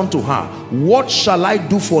Elisha said unto her, what shall I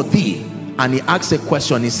do for thee? and he asks a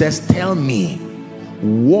question. He says, tell me,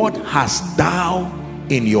 what hast thou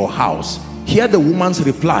in your house? Hear the woman's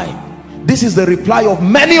reply. This is the reply of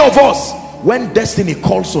many of us when destiny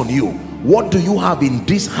calls on you. What do you have in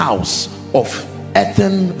this house of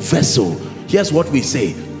earthen vessel? Here's what we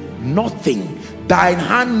say: nothing. Thine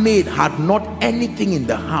handmaid had not anything in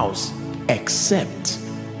the house except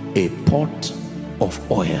a pot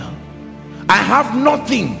of oil. I have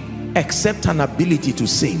nothing except an ability to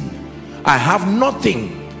sing. I have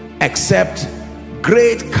nothing except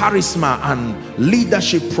great charisma and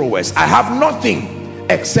leadership prowess. I have nothing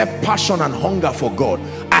except passion and hunger for God.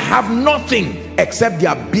 I have nothing except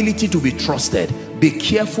the ability to be trusted. Be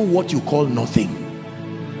careful what you call nothing.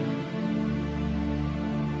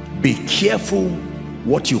 Be careful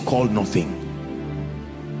what you call nothing.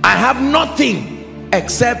 I have nothing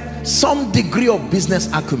except some degree of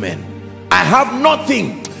business acumen. I have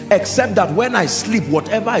nothing except that when I sleep,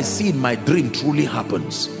 whatever I see in my dream truly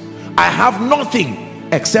happens. I have nothing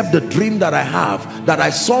except the dream that I have, that I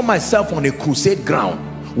saw myself on a crusade ground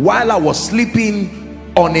while I was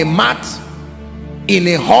sleeping on a mat in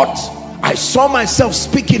a hut. I saw myself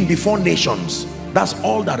speaking before nations. That's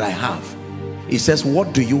all that I have. He says,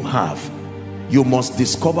 what do you have? You must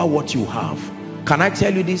discover what you have. Can I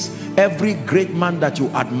tell you this? Every great man that you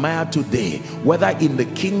admire today, whether in the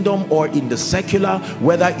kingdom or in the secular,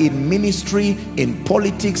 whether in ministry, in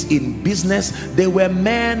politics, in business, they were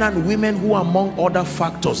men and women who, among other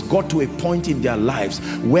factors, got to a point in their lives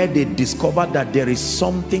where they discovered that there is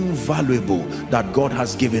something valuable that God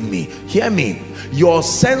has given me. Hear me. Your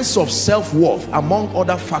sense of self-worth, among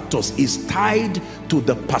other factors, is tied to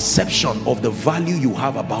the perception of the value you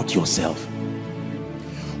have about yourself.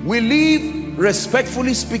 We live,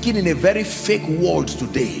 respectfully speaking, in a very fake world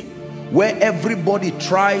today, where everybody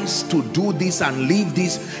tries to do this and leave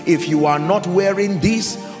this. If you are not wearing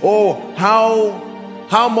this, oh,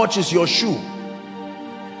 how much is your shoe?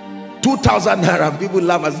 2,000 naira. And people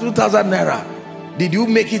laugh at 2,000 naira. Did you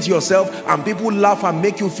make it yourself? And people laugh and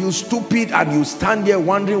make you feel stupid, and you stand there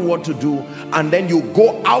wondering what to do, and then you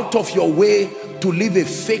go out of your way to live a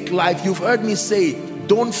fake life. You've heard me say,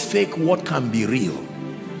 don't fake what can be real.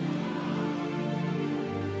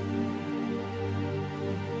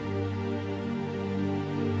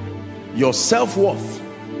 Your self-worth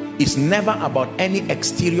is never about any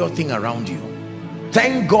exterior thing around you.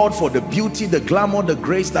 Thank God for the beauty, the glamour, the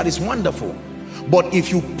grace. That is wonderful. But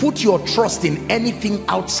if you put your trust in anything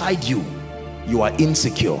outside you, you are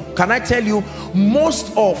insecure. Can I tell you,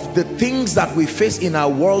 most of the things that we face in our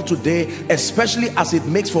world today, especially as it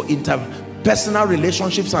makes for interpersonal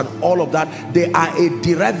relationships and all of that, they are a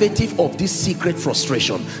derivative of this secret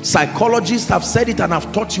frustration. Psychologists have said it, and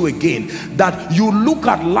I've taught you again, that you look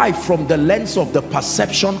at life from the lens of the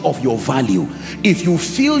perception of your value. If you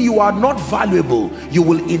feel you are not valuable, you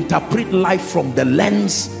will interpret life from the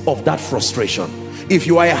lens of that frustration. If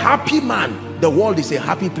you are a happy man, the world is a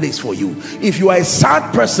happy place for you. If you are a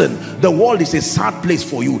sad person, the world is a sad place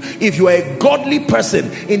for you. If you are a godly person,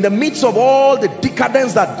 in the midst of all the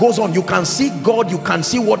decadence that goes on, you can see God, you can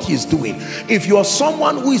see what He's doing. If you are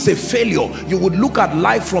someone who is a failure, you would look at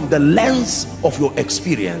life from the lens of your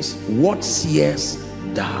experience. What seest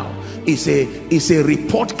thou? It's a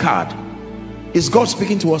report card. Is God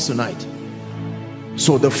speaking to us tonight?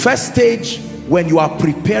 So the first stage when you are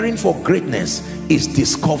preparing for greatness is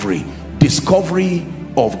discovery. Discovery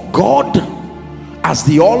of God as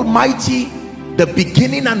the Almighty, the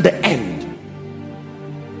beginning and the end,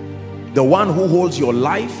 the one who holds your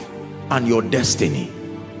life and your destiny.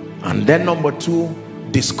 And then number two,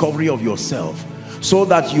 discovery of yourself, so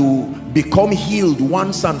that you become healed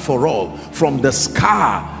once and for all from the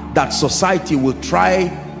scar that society will try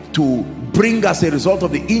to bring as a result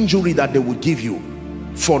of the injury that they will give you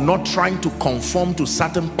for not trying to conform to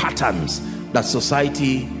certain patterns that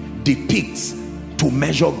society depicts to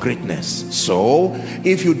measure greatness. So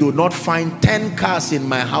if you do not find 10 cars in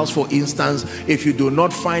my house, for instance, if you do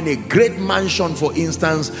not find a great mansion, for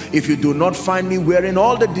instance, if you do not find me wearing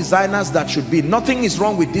all the designers that should be, nothing is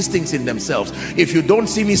wrong with these things in themselves. If you don't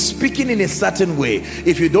see me speaking in a certain way,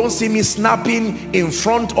 if you don't see me snapping in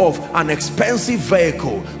front of an expensive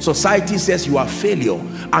vehicle, society says you are failure,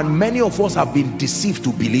 and many of us have been deceived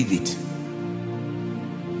to believe it.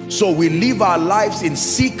 So we live our lives in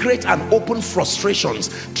secret and open frustrations,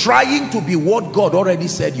 trying to be what God already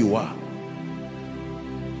said you are.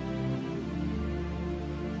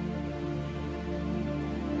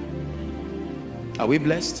 Are we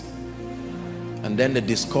blessed? And then the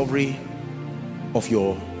discovery of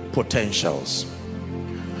your potentials.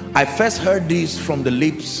 I first heard this from the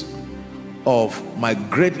lips of my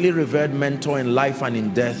greatly revered mentor in life and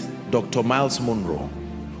in death, Dr. Miles Monroe,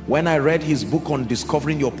 when I read his book on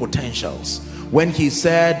discovering your potentials, when he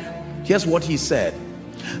said, here's what he said,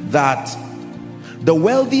 that the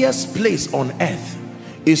wealthiest place on earth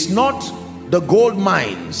is not the gold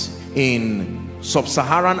mines in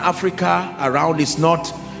sub-Saharan Africa around, it's not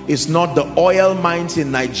the oil mines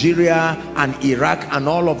in Nigeria and Iraq and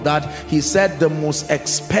all of that. He said the most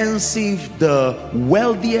expensive, the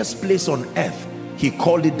wealthiest place on earth, he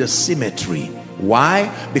called it the cemetery.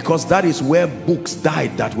 Why? Because that is where books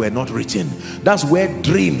died that were not written. That's where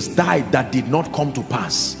dreams died that did not come to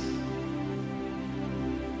pass.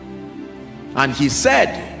 And he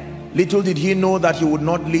said, little did he know that he would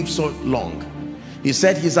not live so long. He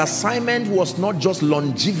said his assignment was not just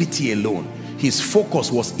longevity alone. His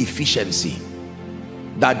focus was efficiency.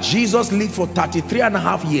 That Jesus lived for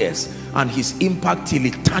 33.5 years and his impact till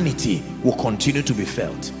eternity will continue to be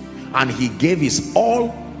felt. And he gave his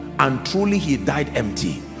all, and truly he died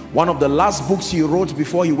empty. One of the last books he wrote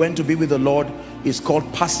before he went to be with the Lord is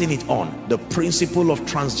called Passing It On, the principle of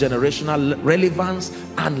transgenerational relevance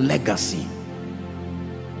and legacy.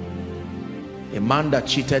 A man that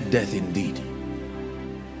cheated death indeed.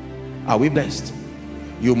 Are we blessed?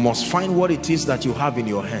 You must find what it is that you have in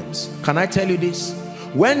your hands. Can I tell you this?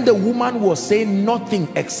 When the woman was saying nothing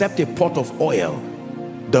except a pot of oil,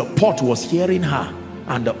 the pot was hearing her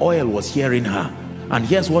and the oil was hearing her. And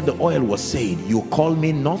here's what the oil was saying: you call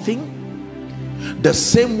me nothing? The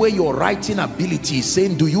same way your writing ability is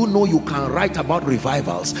saying, do you know you can write about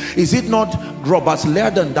revivals? Is it not Robert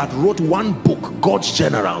Liardon that wrote one book, God's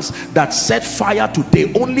Generals, that set fire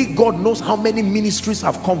today? Only God knows how many ministries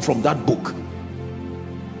have come from that book.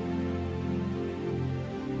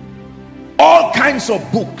 All kinds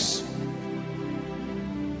of books,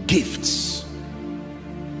 gifts.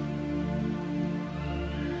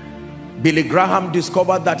 Billy Graham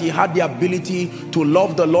discovered that he had the ability to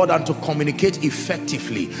love the Lord and to communicate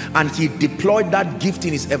effectively, and he deployed that gift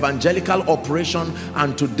in his evangelical operation,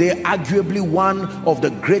 and today arguably one of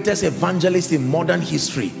the greatest evangelists in modern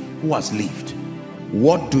history who has lived.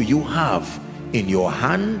 What do you have in your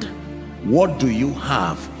hand? What do you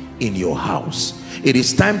have in your house? It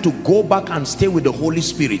is time to go back and stay with the Holy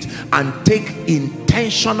Spirit and take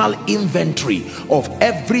intentional inventory of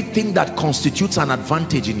everything that constitutes an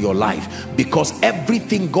advantage in your life, because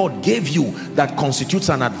everything God gave you that constitutes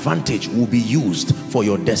an advantage will be used for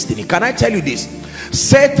your destiny. Can I tell you this?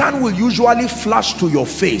 Satan will usually flash to your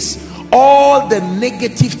face all the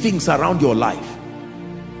negative things around your life.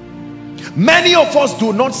 Many of us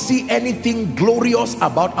do not see anything glorious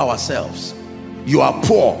about ourselves. You are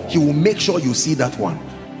poor, he will make sure you see that one.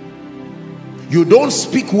 You don't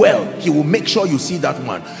speak well, he will make sure you see that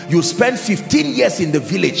one. You spend 15 years in the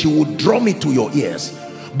village, he will drum it to your ears.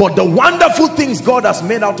 But the wonderful things God has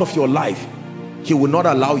made out of your life, he will not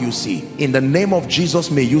allow you see. In the name of Jesus,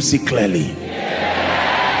 may you see clearly.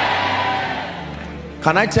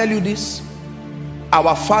 Can I tell you this?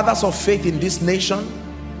 Our fathers of faith in this nation,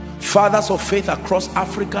 fathers of faith across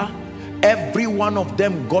Africa, every one of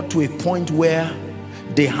them got to a point where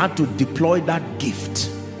they had to deploy that gift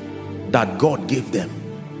that God gave them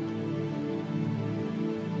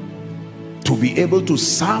to be able to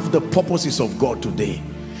serve the purposes of God today.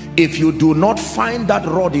 If you do not find that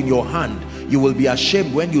rod in your hand, you will be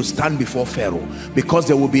ashamed when you stand before Pharaoh, because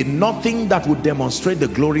there will be nothing that would demonstrate the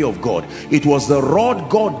glory of God. It was the rod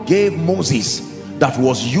God gave Moses that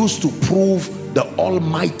was used to prove the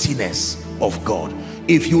almightiness of God.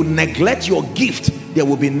 If you neglect your gift, there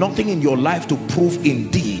will be nothing in your life to prove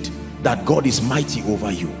indeed that God is mighty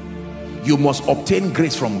over you. You must obtain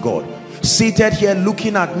grace from God. Seated here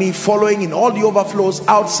looking at me, following in all the overflows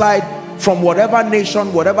outside, from whatever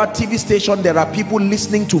nation, whatever TV station, there are people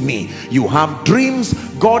listening to me. You have dreams.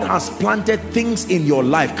 God has planted things in your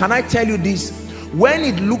life. Can I tell you this? When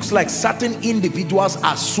it looks like certain individuals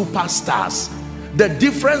are superstars, the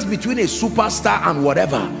difference between a superstar and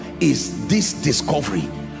whatever is this discovery: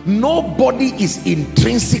 nobody is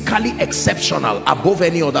intrinsically exceptional above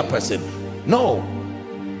any other person. No.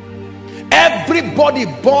 Everybody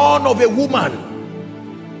born of a woman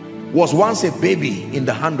was once a baby in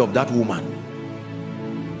the hand of that woman.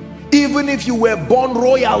 Even if you were born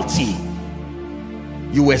royalty,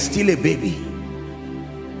 you were still a baby.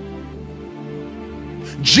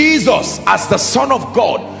 Jesus, as the Son of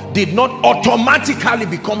God, did not automatically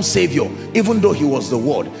become Savior, even though he was the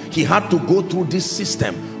Word. He had to go through this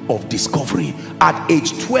system of discovery. At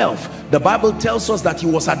age 12, the Bible tells us that he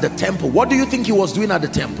was at the temple. What do you think he was doing at the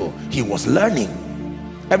temple? He was learning.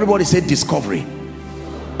 Everybody say discovery.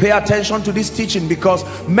 Pay attention to this teaching, because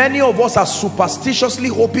many of us are superstitiously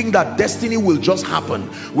hoping that destiny will just happen.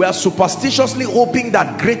 We are superstitiously hoping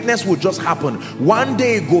that greatness will just happen. One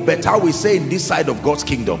day go better, we say, in this side of God's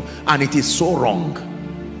kingdom, and it is so wrong.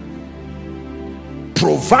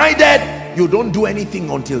 Provided you don't do anything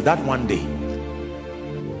until that one day.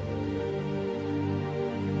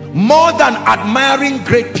 More than admiring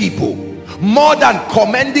great people, more than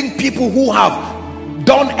commending people who have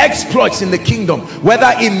done exploits in the kingdom,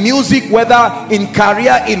 whether in music, whether in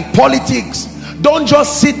career, in politics, don't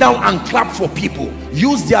just sit down and clap for people.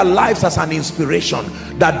 Use their lives as an inspiration,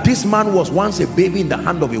 that this man was once a baby in the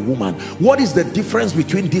hand of a woman. What is the difference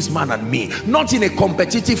between this man and me? Not in a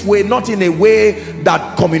competitive way, not in a way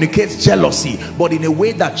that communicates jealousy, but in a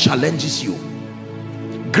way that challenges you.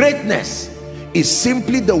 Greatness is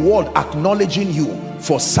simply the world acknowledging you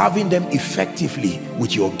for serving them effectively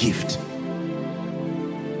with your gift.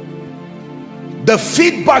 The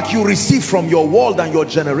feedback you receive from your world and your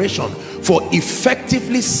generation for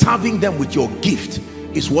effectively serving them with your gift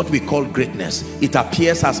is what we call greatness. It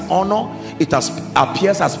appears as honor, it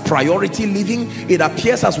appears as priority living, it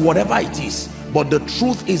appears as whatever it is. But the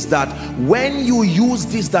truth is that when you use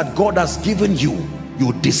this that God has given you,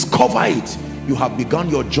 you discover it, you have begun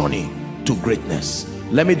your journey to greatness.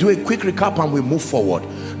 Let me do a quick recap and we move forward.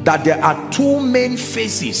 That there are two main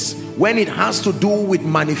phases when it has to do with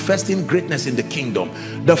manifesting greatness in the kingdom.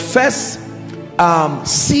 The first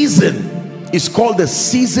season is called the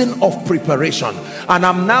season of preparation, and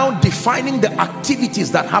I'm now defining the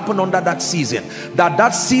activities that happen under that season. That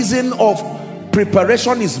season of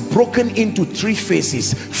preparation is broken into three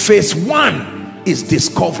phases. Phase one is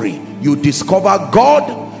discovery. You discover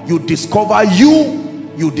God, you discover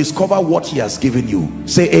you discover what he has given you.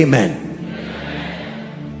 Say amen.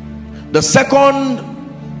 The second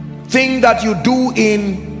thing that you do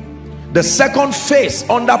in the second phase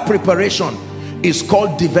under preparation is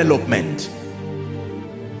called development.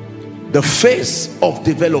 The phase of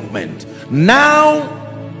development. Now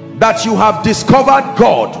that you have discovered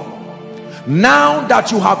God, now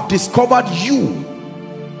that you have discovered you,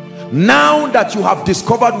 now that you have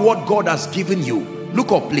discovered what God has given you,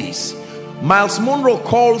 look up please. Miles Monroe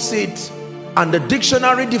calls it, and the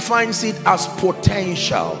dictionary defines it as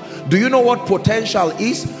potential. Do you know what potential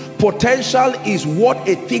is? Potential is what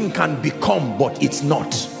a thing can become, but it's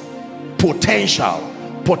not. Potential.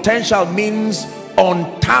 Potential means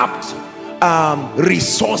untapped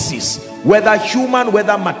resources, whether human,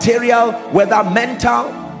 whether material, whether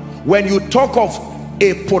mental. When you talk of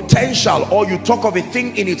a potential, or you talk of a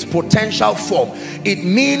thing in its potential form, it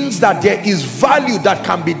means that there is value that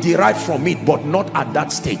can be derived from it, but not at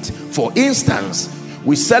that state. For instance,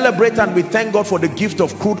 we celebrate and we thank God for the gift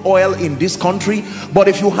of crude oil in this country, but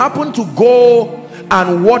if you happen to go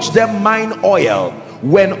and watch them mine oil,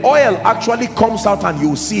 when oil actually comes out and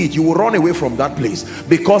you see it, you will run away from that place,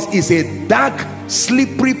 because it's a dark,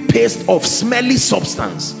 slippery paste of smelly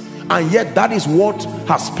substance. And yet that is what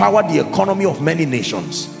has powered the economy of many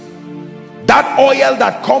nations. That oil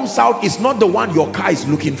that comes out is not the one your car is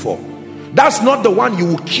looking for. That's not the one you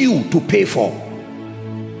will queue to pay for.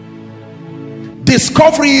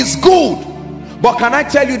 Discovery is good, but can I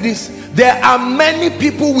tell you this? There are many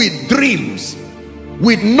people with dreams,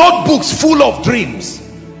 with notebooks full of dreams.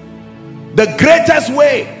 The greatest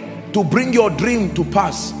way to bring your dream to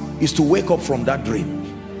pass is to wake up from that dream.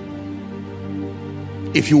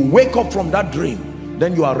 If you wake up from that dream,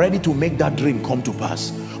 then you are ready to make that dream come to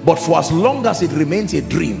pass. But for as long as it remains a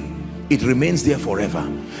dream, it remains there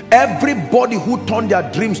forever. Everybody who turned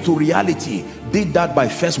their dreams to reality did that by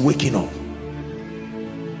first waking up.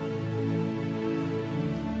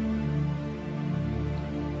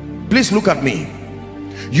 Please look at me.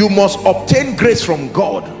 You must obtain grace from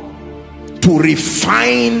God to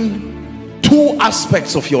refine two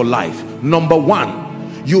aspects of your life. Number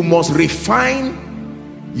one, you must refine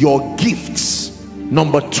your gifts.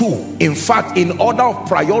 Number two, in fact, in order of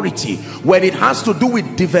priority, when it has to do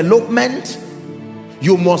with development,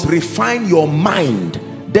 you must refine your mind,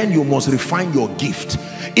 then you must refine your gift.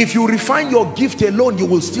 If you refine your gift alone, you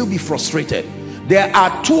will still be frustrated. There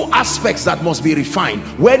are two aspects that must be refined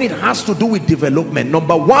when it has to do with development.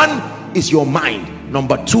 Number one is your mind.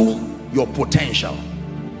 Number two, your potential.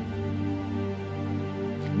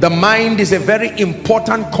 The mind is a very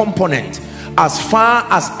important component as far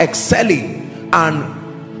as excelling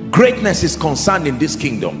and greatness is concerned in this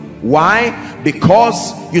kingdom. Why?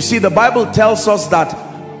 Because you see, the Bible tells us that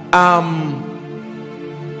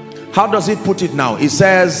how does it put it now? It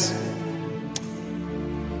says,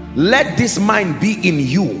 let this mind be in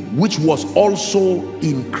you, which was also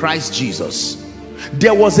in Christ Jesus.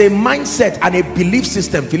 There was a mindset and a belief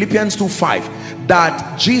system, Philippians 2:5,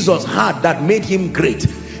 that Jesus had that made him great.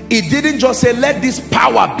 It didn't just say, let this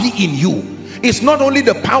power be in you. It's not only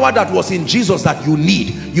the power that was in Jesus that you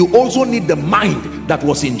need, you also need the mind that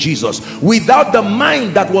was in Jesus. Without the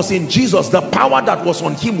mind that was in Jesus, the power that was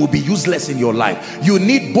on him will be useless in your life. You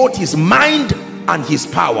need both his mind and his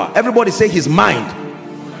power. Everybody say his mind.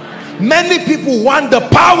 Many people want the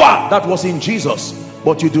power that was in Jesus,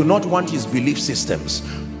 but you do not want his belief systems.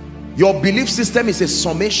 Your belief system is a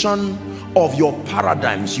summation of your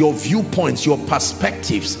paradigms, your viewpoints, your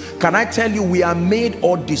perspectives. Can I tell you, we are made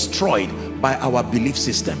or destroyed by our belief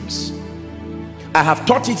systems. I have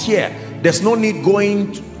taught it here. There's no need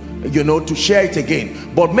going to share it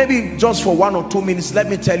again, but maybe just for 1 or 2 minutes, let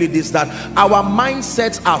me tell you this, that our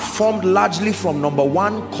mindsets are formed largely from, number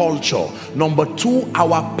one, culture, number two,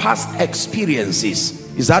 our past experiences.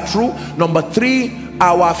 Is that true? Number three,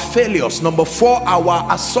 our failures. Number four, our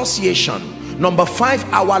association. Number five,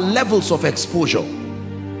 our levels of exposure.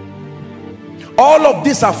 All of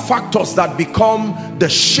these are factors that become the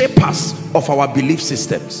shapers of our belief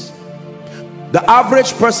systems. The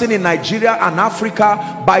average person in Nigeria and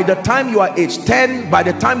Africa, by the time you are age 10, by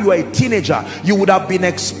the time you are a teenager, you would have been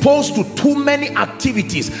exposed to too many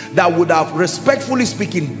activities that would have, respectfully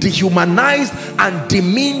speaking, dehumanized and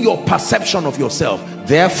demean your perception of yourself.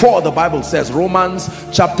 Therefore, the Bible says, Romans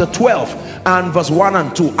chapter 12 and verse 1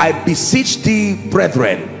 and 2, I beseech thee,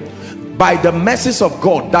 brethren, by the mercies of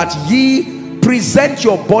God, that ye present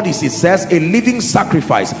your bodies, it says, a living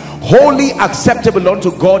sacrifice, wholly acceptable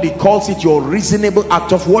unto God. He calls it your reasonable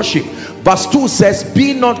act of worship. Verse 2 says,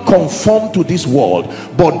 be not conformed to this world,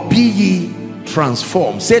 but be ye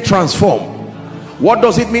transformed. Say transform. What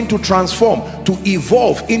does it mean to transform? To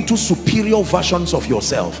evolve into superior versions of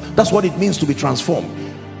yourself. That's what it means to be transformed.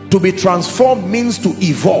 To be transformed means to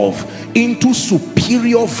evolve into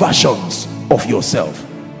superior versions of yourself.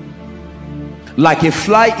 Like a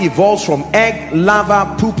fly evolves from egg,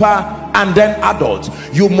 larva, pupa, and then adult,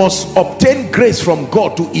 you must obtain grace from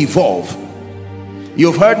God to evolve.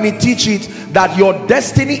 You've heard me teach it, that your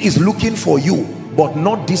destiny is looking for you, but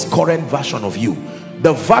not this current version of you.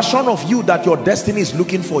 The version of you that your destiny is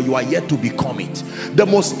looking for, you are yet to become it. The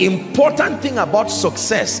most important thing about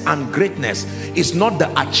success and greatness is not the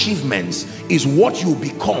achievements, is what you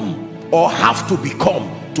become or have to become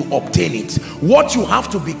to obtain it. What you have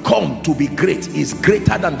to become to be great is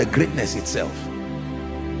greater than the greatness itself.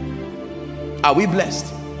 Are we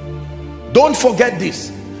blessed? Don't forget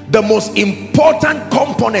this. The most important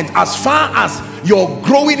component as far as your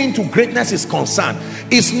growing into greatness is concerned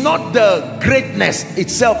is not the greatness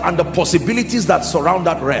itself and the possibilities that surround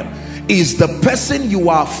that realm. Is the person you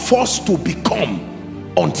are forced to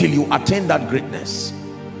become until you attain that greatness.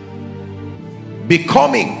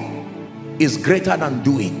 Becoming is greater than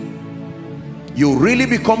doing. You really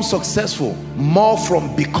become successful more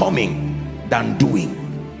from becoming than doing.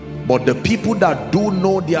 But the people that do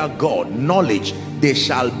know their God, knowledge, they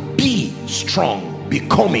shall be strong.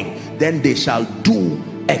 Becoming, then they shall do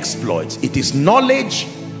exploits. It is knowledge,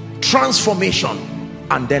 transformation,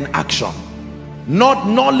 and then action. Not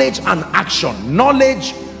knowledge and action.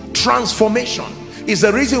 Knowledge, transformation is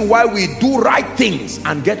the reason why we do right things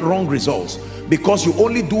and get wrong results. Because you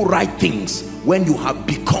only do right things when you have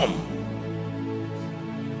become.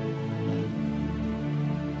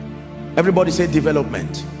 Everybody say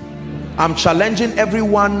development. I'm challenging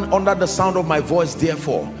everyone under the sound of my voice,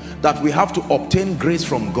 therefore, that we have to obtain grace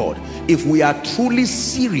from God. If we are truly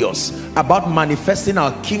serious about manifesting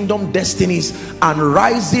our kingdom destinies and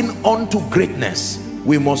rising unto greatness,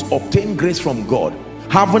 we must obtain grace from God.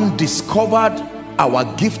 Having discovered our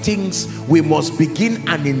giftings, we must begin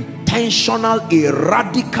an intentional, a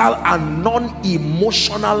radical and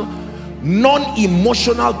non-emotional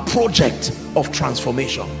project of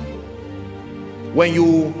transformation. When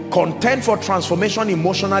you contend for transformation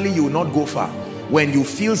emotionally, you will not go far. When you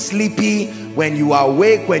feel sleepy, when you are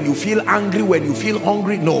awake, when you feel angry, when you feel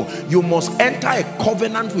hungry, no, you must enter a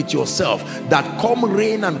covenant with yourself that come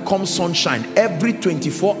rain and come sunshine, every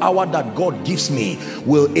 24 hours that God gives me,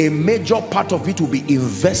 will a major part of it will be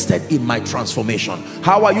invested in my transformation.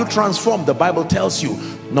 How are you transformed? The Bible tells you,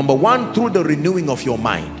 number one, through the renewing of your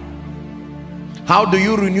mind. How do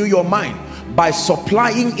you renew your mind? By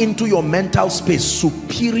supplying into your mental space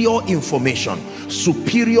superior information,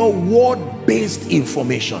 superior word-based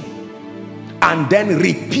information, and then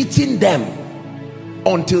repeating them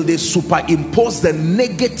until they superimpose the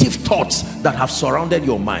negative thoughts that have surrounded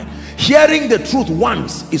your mind. Hearing the truth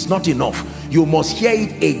once is not enough. You must hear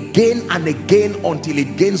it again and again until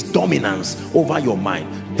it gains dominance over your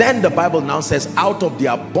mind. Then the Bible now says, out of the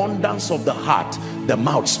abundance of the heart, the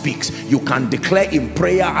mouth speaks. You can declare in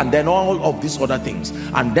prayer and then all of these other things.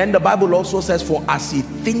 And then the Bible also says, for as he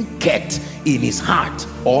thinketh in his heart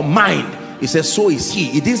or mind, it says, so is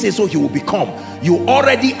he. It didn't say so he will become. You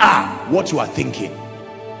already are what you are thinking.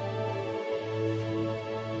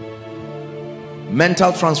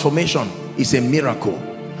 Mental transformation is a miracle.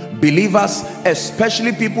 Believers,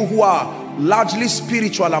 especially people who are largely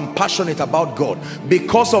spiritual and passionate about God,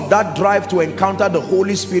 because of that drive to encounter the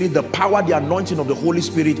Holy Spirit, the power, the anointing of the Holy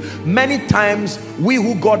Spirit, many times we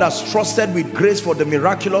who God has trusted with grace for the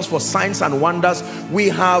miraculous, for signs and wonders, we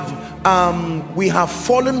have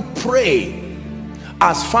fallen prey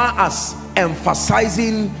as far as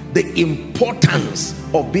emphasizing the importance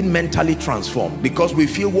of being mentally transformed, because we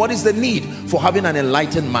feel, what is the need for having an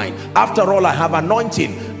enlightened mind? After all, I have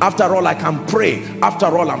anointing. After all, I can pray. After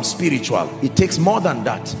all, I'm spiritual. It takes more than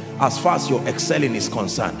that as far as your excelling is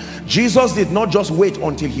concerned. Jesus did not just wait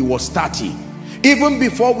until he was 30. Even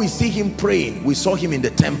before we see him praying, we saw him in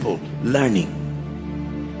the temple learning.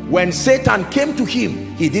 When Satan came to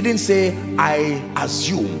him, he didn't say, I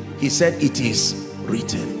assume. He said, it is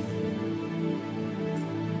written.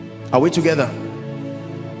 Are we together?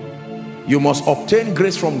 You must obtain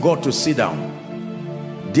grace from God to sit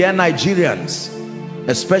down. Dear Nigerians,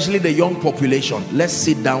 especially the young population, let's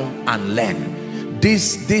sit down and learn.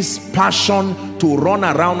 This passion to run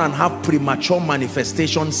around and have premature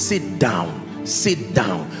manifestation, sit down, sit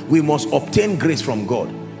down. We must obtain grace from God.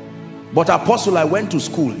 But Apostle, I went to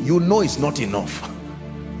school. You know it's not enough.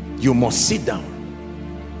 You must sit down.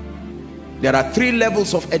 There are 3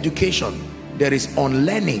 levels of education. There is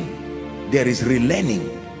unlearning, there is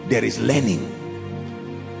relearning, there is learning.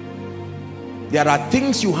 There are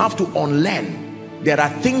things you have to unlearn. There are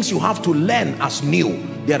things you have to learn as new.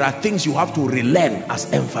 There are things you have to relearn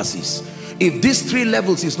as emphasis. If these 3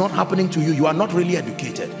 levels is not happening to you, you are not really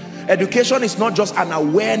educated. Education is not just an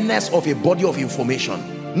awareness of a body of information.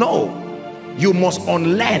 No, you must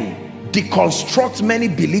unlearn, deconstruct many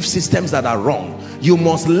belief systems that are wrong. You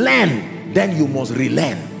must learn, then you must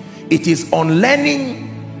relearn. It is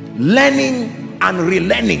unlearning, learning and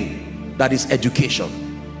relearning that is education.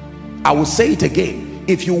 I will say it again.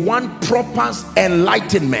 If you want proper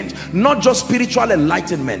enlightenment, not just spiritual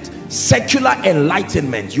enlightenment, secular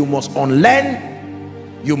enlightenment, you must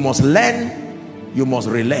unlearn, you must learn, you must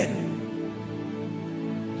relearn.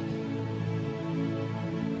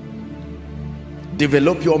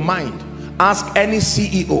 Develop your mind. Ask any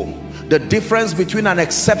CEO the difference between an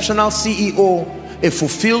exceptional CEO, a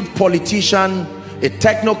fulfilled politician, a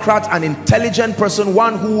technocrat, an intelligent person,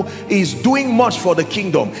 one who is doing much for the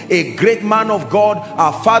kingdom, a great man of God.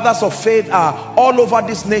 Our fathers of faith are all over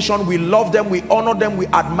this nation. We love them, we honor them, we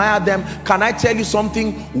admire them. Can I tell you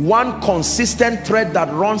something? One consistent thread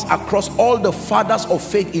that runs across all the fathers of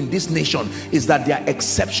faith in this nation is that they are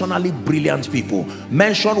exceptionally brilliant people.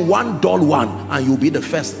 Mention one dull one and you'll be the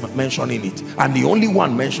first mentioning it, and the only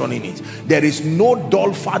one mentioning it. There is no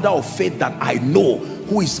dull father of faith that I know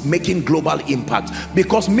who is making global impact,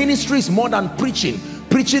 because ministry is more than preaching.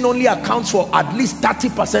 Preaching only accounts for at least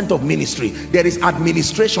 30% of ministry. There is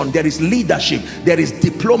administration, there is leadership, there is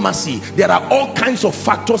diplomacy, there are all kinds of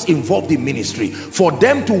factors involved in ministry. For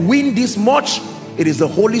them to win this much, it is the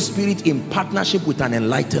Holy Spirit in partnership with an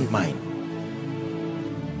enlightened mind.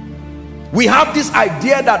 We have this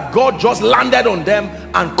idea that God just landed on them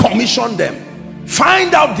and commissioned them.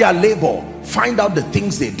 Find out their labor, find out the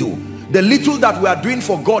things they do. The little that we are doing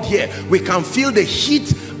for God here, we can feel the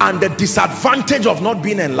heat and the disadvantage of not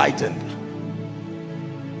being enlightened.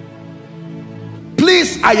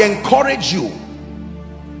 Please, I encourage you,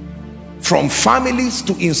 from families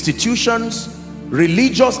to institutions,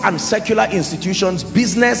 religious and secular institutions,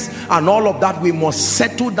 business and all of that, we must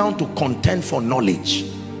settle down to contend for knowledge.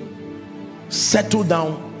 Settle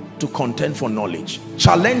down to contend for knowledge.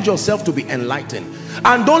 Challenge yourself to be enlightened,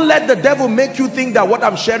 and don't let the devil make you think that what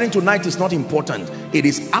I'm sharing tonight is not important. It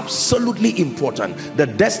is absolutely important. The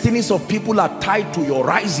destinies of people are tied to your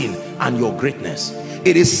rising and your greatness.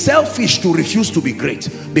 It is selfish to refuse to be great,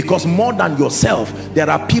 because more than yourself, there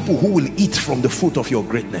are people who will eat from the fruit of your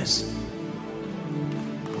greatness.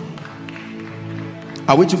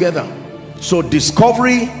 Are we together? So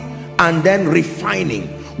discovery and then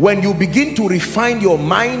refining. When you begin to refine your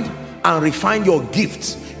mind and refine your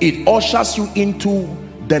gifts, it ushers you into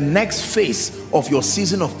the next phase of your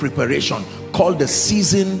season of preparation, called the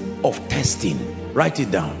season of testing. Write it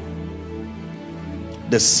down.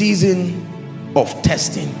 The season of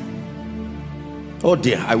testing. Oh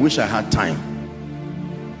dear, I wish I had time.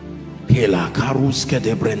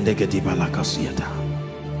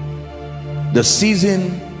 The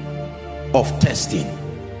season of testing.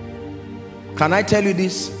 Can I tell you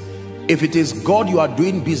this? If it is God you are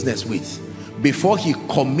doing business with, before he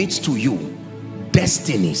commits to you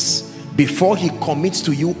destinies, before he commits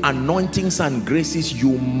to you anointings and graces,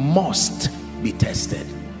 you must be tested.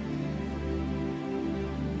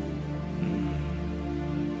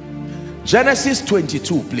 Genesis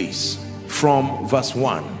 22, please, from verse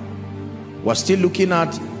 1. We're still looking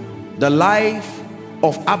at the life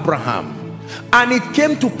of Abraham. And it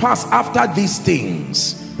came to pass after these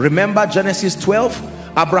things. Remember Genesis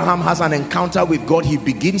 12? Abraham has an encounter with God. He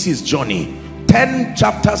begins his journey. 10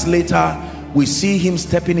 chapters later, we see him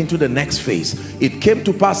stepping into the next phase. It came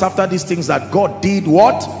to pass after these things that God did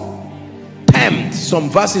what? Tempt. Some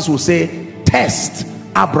verses will say test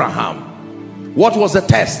Abraham. What was the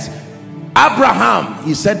test? Abraham,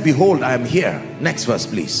 he said, behold, I am here. Next verse,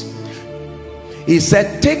 please. He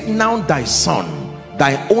said, take now thy son,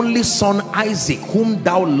 thy only son Isaac, whom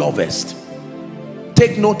thou lovest.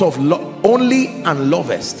 Take note of only and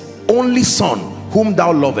lovest. Only son whom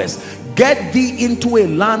thou lovest. Get thee into a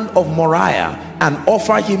land of Moriah and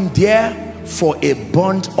offer him there for a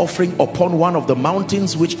burnt offering upon one of the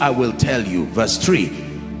mountains which I will tell you. Verse 3.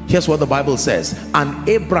 Here's what the Bible says. And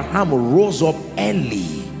Abraham rose up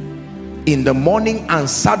early in the morning and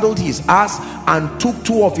saddled his ass and took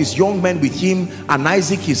 2 of his young men with him and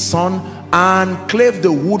Isaac his son, and clave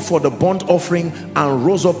the wood for the burnt offering, and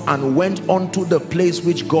rose up and went on to the place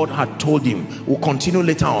which God had told him. We'll continue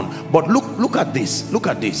later on. But look at this. Look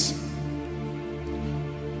at this.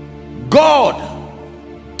 God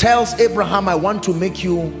tells Abraham, I want to make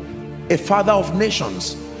you a father of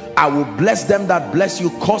nations. I will bless them that bless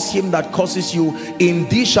you, curse him that curses you. In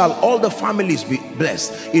thee shall all the families be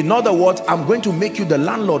blessed. In other words, I'm going to make you the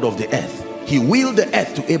landlord of the earth. He willed the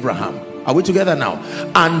earth to Abraham. Are we together now?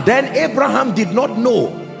 And then Abraham did not know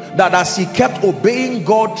that as he kept obeying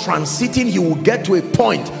God, transiting, he would get to a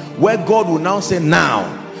point where God will now say, now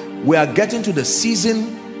we are getting to the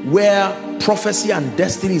season where prophecy and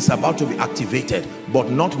destiny is about to be activated,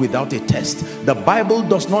 but not without a test. The Bible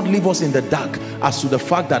does not leave us in the dark as to the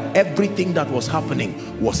fact that everything that was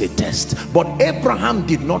happening was a test. But Abraham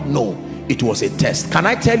did not know it was a test. Can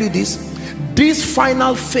I tell you this? This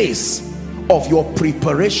final phase of your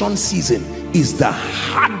preparation season is the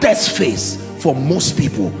hardest phase for most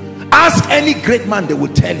people. Ask any great man, they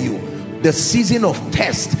will tell you the season of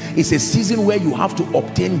test is a season where you have to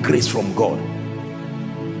obtain grace from God.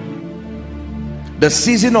 The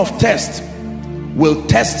season of test will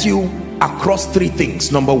test you across 3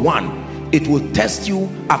 things. Number 1, it will test you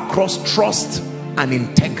across trust and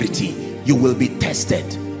integrity. You will be tested.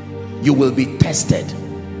 You will be tested.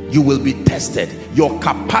 You will be tested. Your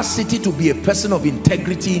capacity to be a person of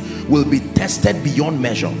integrity will be tested beyond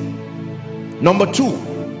measure. Number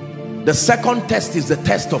 2, the second test is the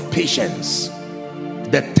test of patience.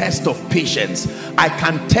 The test of patience. I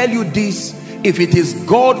can tell you this, if it is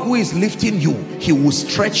God who is lifting you, he will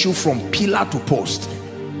stretch you from pillar to post.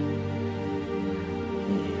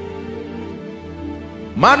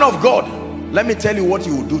 Man of God, let me tell you what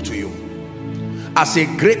he will do to you. As a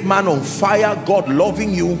great man on fire, God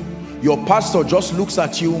loving you, your pastor just looks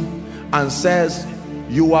at you and says,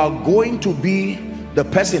 you are going to be the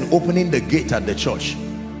person opening the gate at the church.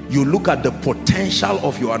 You look at the potential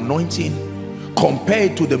of your anointing,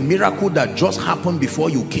 compare it to the miracle that just happened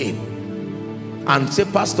before you came, and say,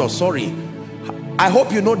 pastor, sorry, I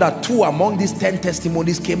hope you know that 2 among these 10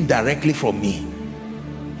 testimonies came directly from me,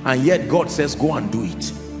 and yet God says go and do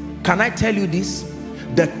it. Can I tell you this?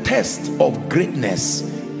 The test of greatness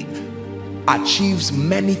achieves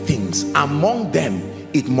many things. Among them,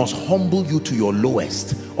 it must humble you to your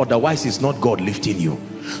lowest, otherwise it's not God lifting you.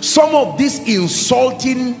 Some of these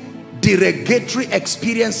insulting, derogatory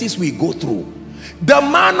experiences we go through, the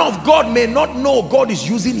man of God may not know God is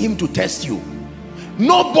using him to test you.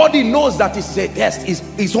 Nobody knows that it's a test.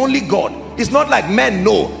 It's only God. It's not like men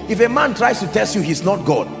know. If a man tries to test you, he's not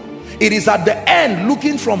God. It is at the end,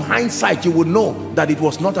 looking from hindsight, you will know that it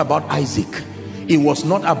was not about Isaac. It was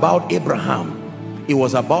not about Abraham. It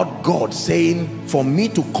was about God saying, for me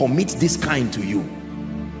to commit this kind to you.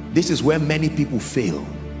 This is where many people fail.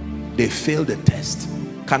 They fail the test.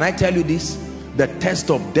 Can I tell you this? The test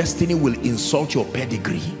of destiny will insult your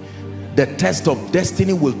pedigree. The test of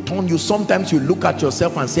destiny will turn you. Sometimes you look at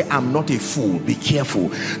yourself and say, I'm not a fool. Be careful.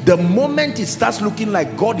 The moment it starts looking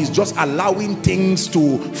like God is just allowing things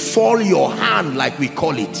to fall your hand, like we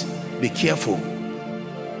call it, be careful.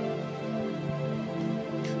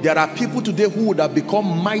 There are people today who would have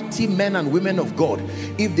become mighty men and women of God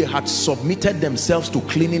if they had submitted themselves to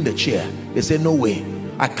cleaning the chair. They say, no way,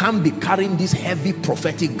 I can't be carrying this heavy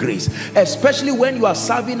prophetic grace, especially when you are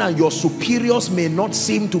serving and your superiors may not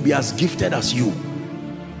seem to be as gifted as you.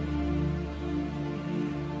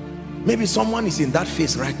 Maybe someone is in that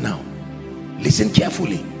phase right now. Listen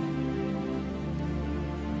carefully.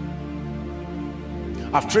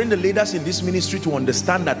 I've trained the leaders in this ministry to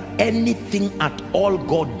understand that anything at all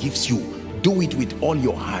God gives you, do it with all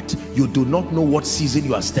your heart. You do not know what season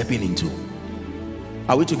you are stepping into.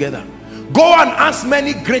 Are we together? Go and ask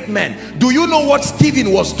many great men. Do you know what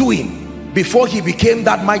Stephen was doing before he became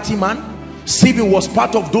that mighty man? Stephen was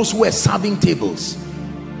part of those who were serving tables.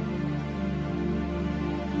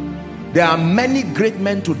 There are many great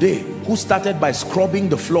men today who started by scrubbing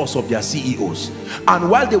the floors of their CEOs, and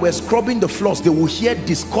while they were scrubbing the floors, they will hear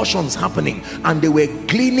discussions happening and they were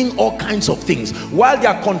gleaning all kinds of things. While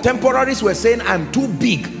their contemporaries were saying, I'm too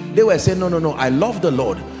big, they were saying, no, I love the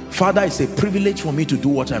Lord. Father, it's a privilege for me to do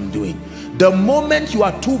what I'm doing. The moment you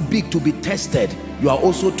are too big to be tested, you are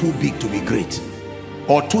also too big to be great,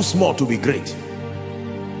 or too small to be great.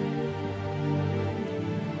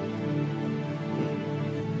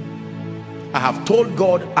 I have told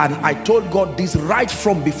God, and I told God this right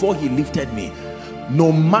from before he lifted me,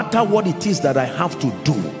 no matter what it is that I have to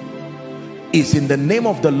do, is in the name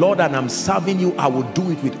of the Lord and I'm serving you, I will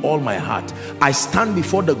do it with all my heart. I stand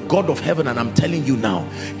before the God of heaven and I'm telling you now,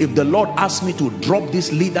 if the Lord asks me to drop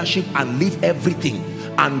this leadership and leave everything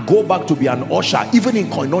and go back to be an usher, even in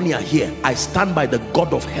Koinonia here, I stand by the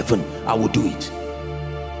God of heaven, I will do it.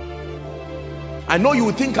 I know you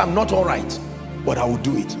would think I'm not all right, but I will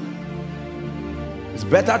do it. It's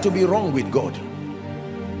better to be wrong with God.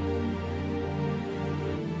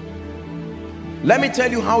 Let me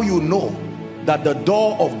tell you how you know that the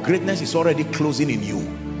door of greatness is already closing in you.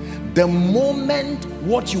 The moment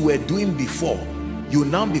what you were doing before, you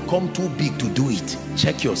now become too big to do it.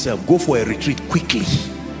 Check yourself. Go for a retreat quickly.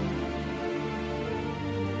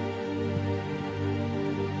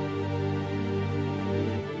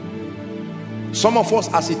 Some of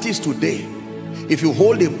us, as it is today, if you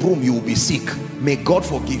hold a broom, you will be sick. May God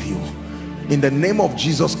forgive you in the name of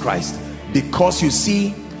Jesus Christ. Because you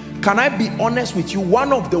see, can I be honest with you,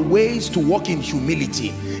 one of the ways to walk in humility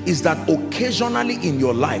is that occasionally in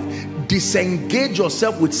your life, disengage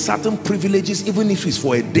yourself with certain privileges, even if it's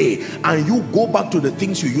for a day, and you go back to the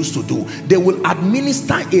things you used to do. They will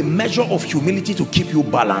administer a measure of humility to keep you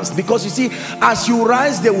balanced. Because you see, as you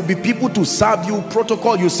rise, there will be people to serve you,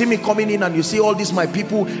 protocol. You see me coming in and you see all these my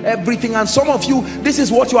people, everything, and some of you, this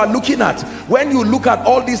is what you are looking at. When you look at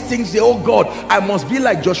all these things, say, oh God, I must be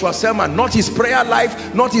like Joshua Selman. Not his prayer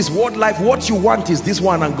life, not his word life. What you want is this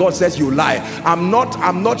one, and God says you lie. I'm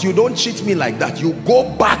not, you don't cheat me like that. You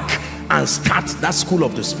go back and start that school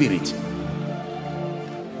of the Spirit.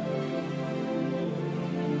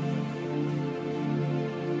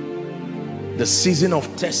 The season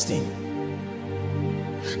of testing.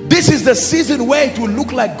 This is the season where it will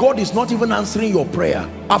look like God is not even answering your prayer.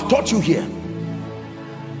 I've taught you here.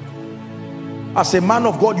 As a man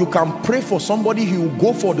of God, you can pray for somebody. He will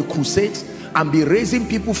go for the crusades and be raising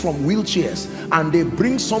people from wheelchairs, and they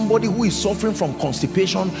bring somebody who is suffering from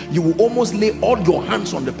constipation. You will almost lay all your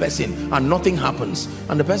hands on the person and nothing happens,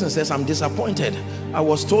 and the person says, I'm disappointed. I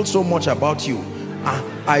was told so much about you.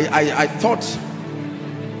 I thought.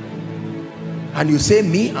 And you say,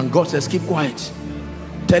 me? And God says, keep quiet.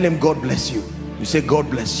 Tell him, God bless you. You say, God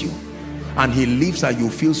bless you. And he leaves and you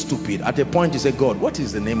feel stupid. At a point you say, God, what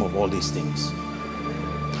is the name of all these things?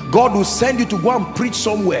 God will send you to go and preach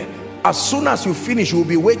somewhere. As soon as you finish, you will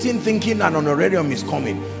be waiting, thinking an honorarium is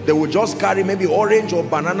coming. They will just carry maybe orange or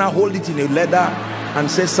banana, hold it in a leather and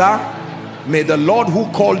say, sir, may the Lord who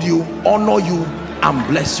called you honor you and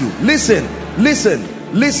bless you. Listen, listen,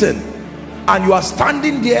 listen. And you are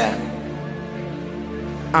standing there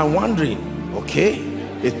and wondering, okay,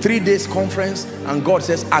 a 3 days conference, and God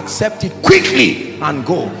says, accept it quickly and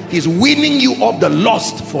go. He's winning you of the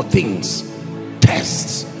lust for things.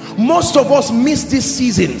 Tests. Most of us miss these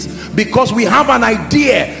seasons because we have an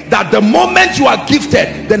idea that the moment you are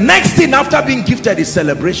gifted, the next thing after being gifted is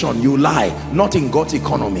celebration. You lie. Not in God's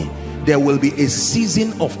economy. There will be a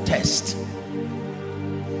season of test.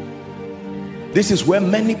 This is where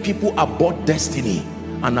many people abort destiny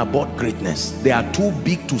and abort greatness. They are too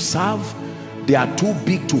big to serve. They are too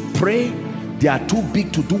big to pray. They are too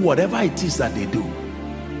big to do whatever it is that they do.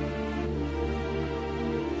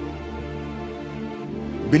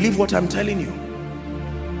 Believe what I'm telling you.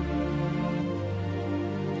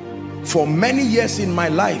 For many years in my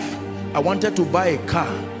life, I wanted to buy a car,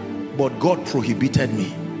 but God prohibited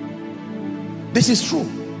me. This is true.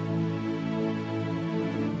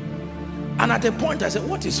 And at a point I said,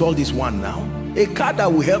 what is all this one now? A car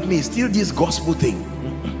that will help me is still this gospel thing.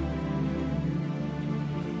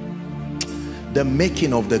 The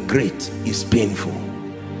making of the great is painful.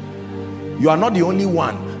 You are not the only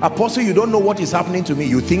one. Apostle, you don't know what is happening to me.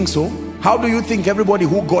 You think so? How do you think everybody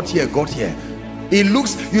who got here got here? It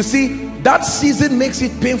looks, you see, that season makes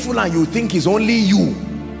it painful and you think it's only you.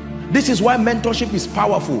 This is why mentorship is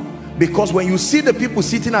powerful, because when you see the people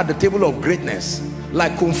sitting at the table of greatness,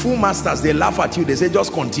 like Kung Fu masters, they laugh at you. They say,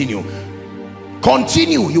 just continue.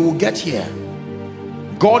 Continue, you will get here.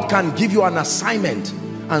 God can give you an assignment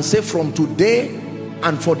and say, from today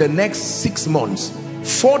and for the next 6 months,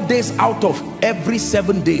 4 days out of every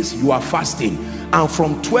 7 days you are fasting, and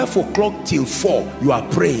from 12 o'clock till 4 you are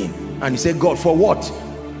praying. And you say, God, for what?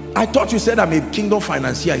 I thought you said I'm a kingdom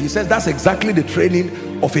financier. He says that's exactly the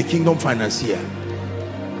training of a kingdom financier.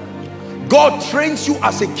 God trains you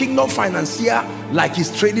as a kingdom financier like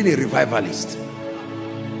he's training a revivalist.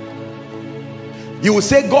 You will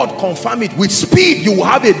say, God, confirm it. With speed, you will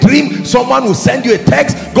have a dream. Someone will send you a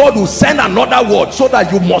text. God will send another word, so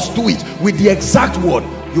that you must do it with the exact word.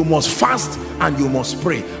 You must fast and you must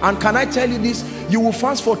pray. And can I tell you this? You will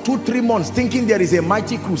fast for 2-3 months thinking there is a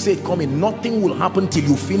mighty crusade coming. Nothing will happen till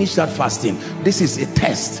you finish that fasting. This is a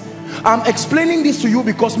test. I'm explaining this to you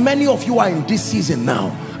because many of you are in this season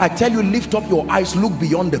now. I tell you, lift up your eyes, look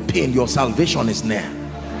beyond the pain. Your salvation is near.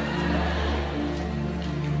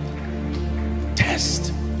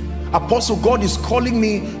 Test. Apostle, God is calling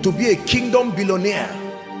me to be a kingdom billionaire.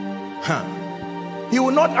 He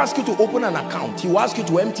will not ask you to open an account. He will ask you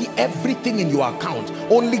to empty everything in your account.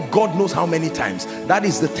 Only God knows how many times. That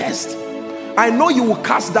is the test. I know you will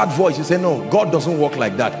cast that voice. You say, no, God doesn't work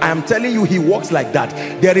like that. I am telling you, he works like that.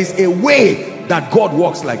 There is a way that God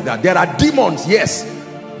works like that. There are demons, yes,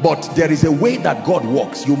 but there is a way that God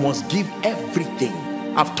works. You must give everything.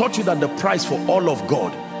 I've taught you that the price for all of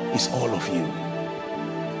God is all of you.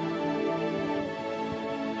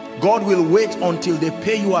 God will wait until they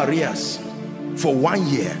pay you arrears for 1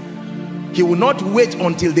 year. He will not wait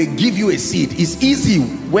until they give you a seed. It's easy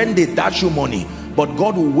when they dash you money, but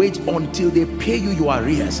God will wait until they pay you your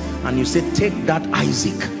arrears. And you say, take that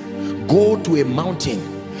Isaac, go to a mountain.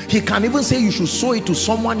 He can even say you should sow it to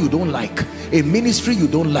someone you don't like, a ministry you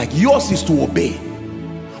don't like. Yours is to obey.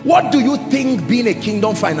 What do you think being a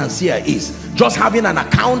kingdom financier is? Just having an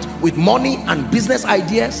account with money and business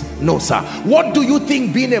ideas? No, sir. What do you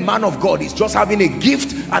think being a man of God is? Just having a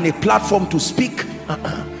gift and a platform to speak?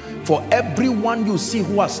 For everyone you see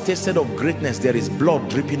who has tasted of greatness, there is blood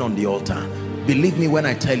dripping on the altar. Believe me when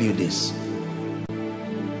I tell you this.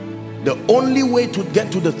 The only way to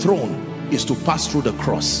get to the throne is to pass through the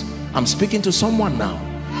cross. I'm speaking to someone now,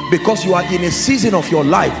 because you are in a season of your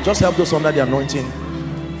life. Just help those under the anointing.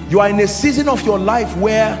 You are in a season of your life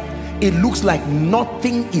where it looks like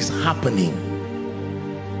nothing is happening.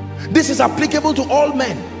 This is applicable to all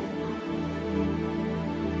men.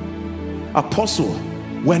 Apostle,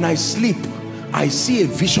 when I sleep, I see a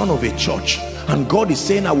vision of a church, and God is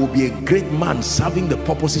saying I will be a great man serving the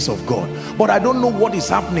purposes of God, but I don't know what is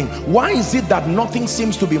happening. Why is it that nothing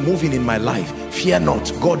seems to be moving in my life? Fear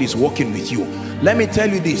not, God is working with you. Let me tell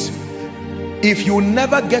you this. If you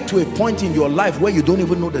never get to a point in your life where you don't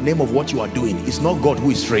even know the name of what you are doing, it's not God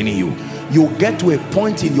who is training you. You get to a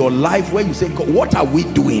point in your life where you say, God, what are we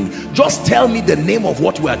doing? Just tell me the name of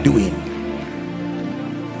what we are doing.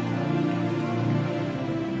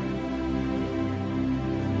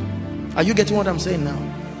 Are you getting what I'm saying now?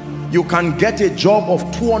 You can get a job of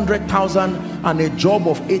 200,000 and a job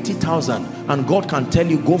of 80,000, and God can tell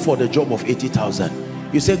you, go for the job of 80,000.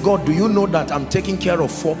 You say, God, do you know that I'm taking care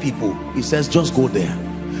of 4 people? He says, just go there.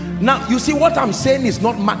 Now, you see, what I'm saying is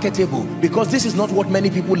not marketable, because this is not what many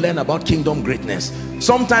people learn about kingdom greatness.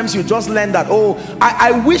 Sometimes you just learn that, oh,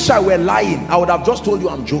 I wish I were lying. I would have just told you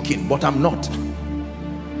I'm joking, but I'm not.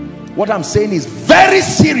 What I'm saying is very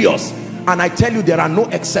serious, and I tell you there are no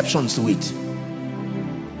exceptions to it.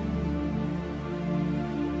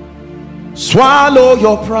 Swallow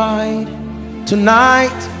your pride.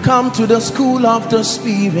 Tonight, come to the school of the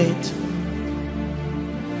Spirit.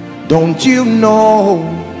 Don't you know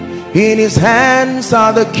in his hands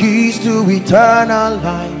are the keys to eternal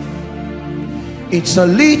life? It's a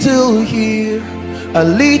little here, a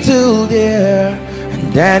little there,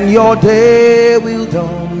 and then your day will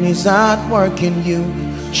dawn. He's at work in you,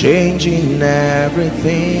 changing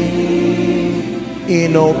everything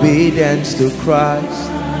in obedience to Christ.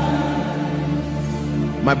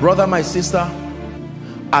 My brother, my sister,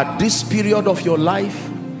 at this period of your life,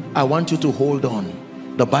 I want you to hold on.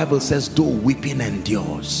 The Bible says, though weeping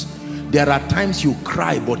endures. There are times you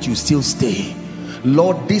cry, but you still stay.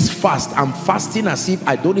 Lord, this fast, I'm fasting as if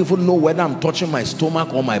I don't even know whether I'm touching my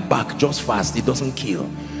stomach or my back. Just fast, it doesn't kill.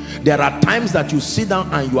 There are times that you sit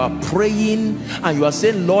down and you are praying and you are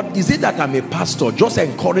saying, Lord, is it that I'm a pastor? Just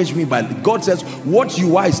encourage me. But God says, what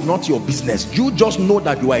you are is not your business. You just know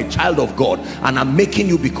that you are a child of God and I'm making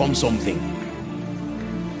you become something.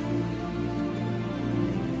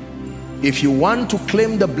 If you want to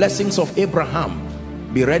claim the blessings of Abraham,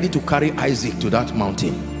 be ready to carry Isaac to that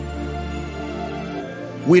mountain.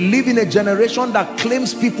 We live in a generation that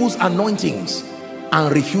claims people's anointings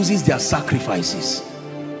and refuses their sacrifices.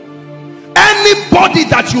 Anybody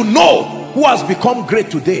that you know who has become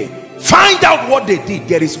great today, find out what they did.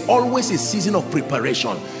 There is always a season of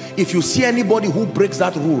preparation. If you see anybody who breaks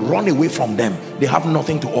that rule, run away from them. They have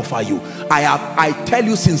nothing to offer you. I tell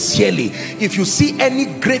you sincerely, if you see any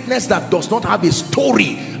greatness that does not have a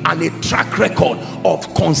story and a track record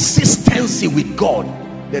of consistency with God,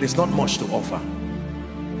 there is not much to offer.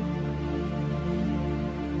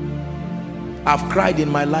 I've cried in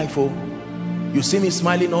my life. Oh, you see me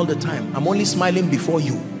smiling all the time. I'm only smiling before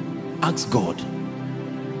you. Ask God.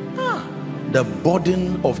 The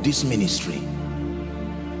burden of this ministry.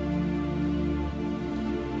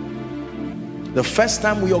 The first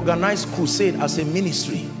time we organized crusade as a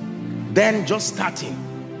ministry, then just starting,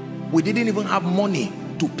 we didn't even have money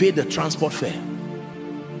to pay the transport fare.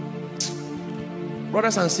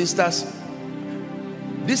 Brothers and sisters,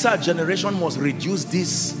 this our generation must reduce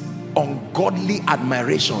this ungodly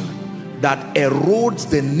admiration that erodes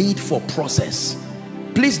the need for process.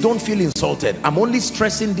 Please don't feel insulted. I'm only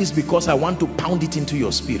stressing this because I want to pound it into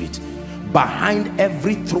your spirit. Behind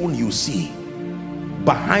every throne you see,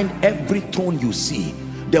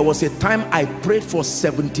 there was a time I prayed for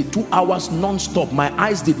 72 hours non-stop. My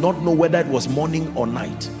eyes did not know whether it was morning or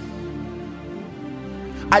night.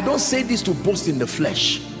 I don't say this to boast in the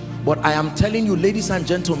flesh, but I am telling you, ladies and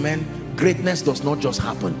gentlemen, greatness does not just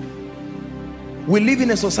happen. We live in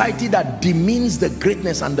a society that demeans the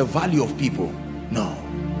greatness and the value of people. No.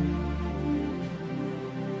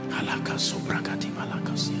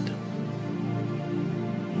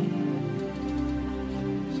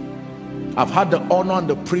 I've had the honor and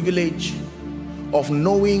the privilege of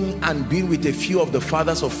knowing and being with a few of the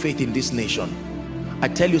fathers of faith in this nation. I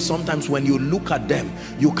tell you, sometimes when you look at them,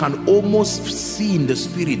 you can almost see in the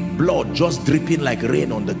spirit blood just dripping like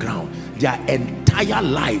rain on the ground. Their entire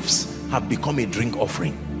lives have become a drink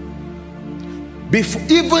offering.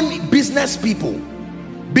 Even business people,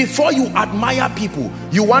 before you admire people,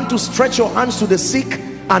 you want to stretch your hands to the sick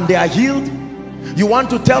and they are healed. You want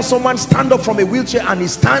to tell someone stand up from a wheelchair and he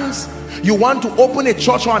stands. You want to open a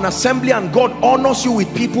church or an assembly and God honors you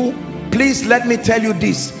with people. Please let me tell you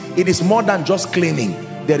this, it is more than just claiming.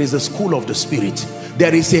 There is a school of the spirit.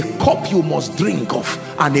 There is a cup you must drink of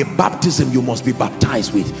and a baptism you must be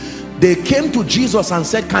baptized with. They came to Jesus and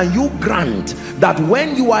said, can you grant that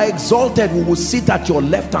when you are exalted we will sit at your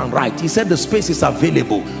left and right? He said the space is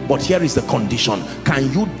available, but here is the condition.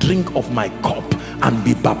 Can you drink of my cup and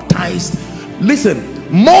be baptized? Listen,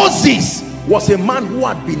 Moses was a man who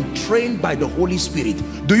had been trained by the Holy Spirit.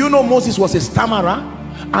 Do you know Moses was a stammerer?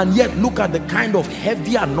 And yet look at the kind of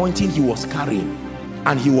heavy anointing he was carrying.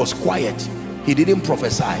 And he was quiet. He didn't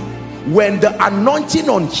prophesy. When the anointing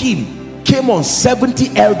on him came on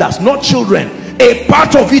 70 elders, not children, a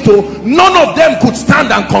part of it, none of them could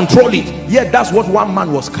stand and control it. Yet that's what one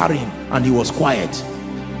man was carrying, and he was quiet.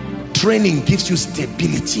 Training gives you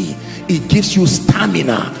stability. It gives you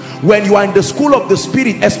stamina. When you are in the school of the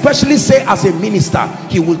spirit, especially say as a minister,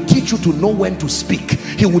 he will teach you to know when to speak.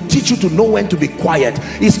 He will teach you to know when to be quiet.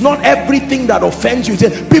 It's not everything that offends you. You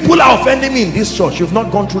say, people are offending me in this church. You've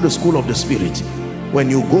not gone through the school of the spirit. When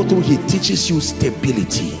you go through, he teaches you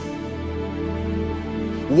stability.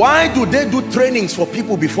 Why do they do trainings for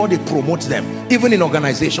people before they promote them, even in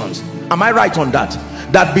organizations? Am I right on that?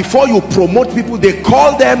 That before you promote people, they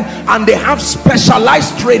call them and they have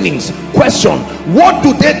specialized trainings. Question, what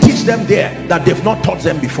do they teach them there that they've not taught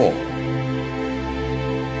them before?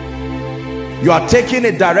 You are taking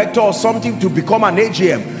a director or something to become an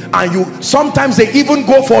AGM, and sometimes they even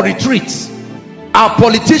go for retreats. Our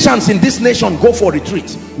politicians in this nation go for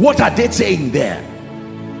retreats. What are they saying there?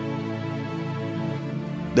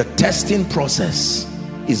 The testing process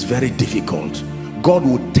is very difficult. God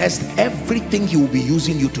will test everything he will be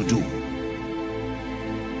using you to do.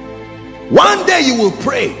 One day you will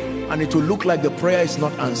pray and it will look like the prayer is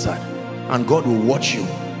not answered, and God will watch you.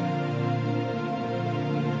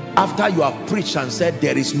 After you have preached and said,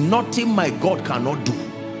 there is nothing my God cannot do,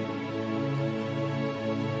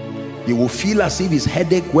 you will feel as if his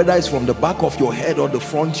headache, whether it's from the back of your head or the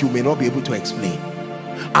front, you may not be able to explain.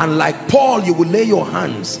 And like Paul, you will lay your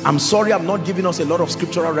hands. I'm sorry, I'm not giving us a lot of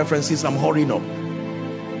scriptural references. I'm hurrying up.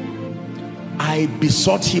 I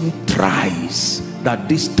besought him thrice that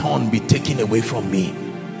this thorn be taken away from me.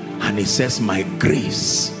 And he says, my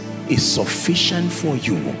grace is sufficient for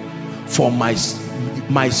you, for my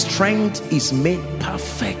strength is made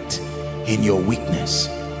perfect in your weakness.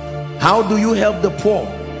 How do you help the poor?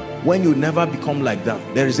 When you never become like that.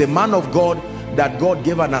 There is a man of God that God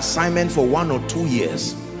gave an assignment for 1 or 2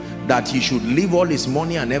 years, that he should leave all his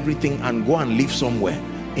money and everything and go and live somewhere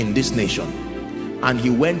in this nation. And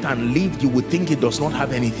he went and lived. You would think he does not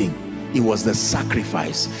have anything. It was the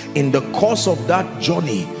sacrifice. In the course of that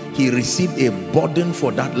journey, he received a burden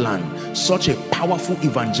for that land, such a powerful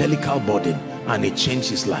evangelical burden, and it changed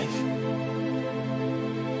his life.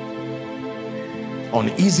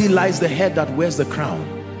 Uneasy lies the head that wears the crown.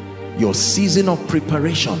 Your season of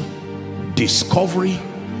preparation, discovery,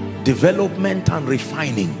 development and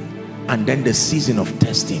refining, and then the season of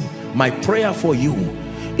testing. My prayer for you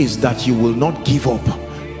is that you will not give up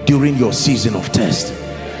during your season of test.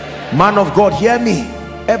 Man of God, hear me.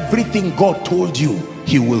 Everything God told you,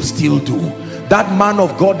 he will still do. That man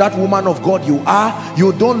of God, that woman of God you are,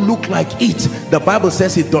 you don't look like it. The Bible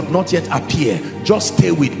says it does not yet appear. Just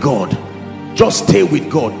stay with God. Just stay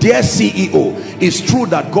with God. Dear CEO, it's true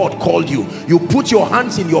that God called you. You put your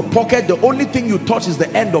hands in your pocket. The only thing you touch is the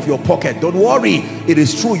end of your pocket. Don't worry. It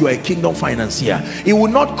is true you are a kingdom financier. It will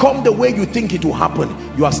not come the way you think it will happen.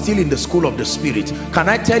 You are still in the school of the Spirit. Can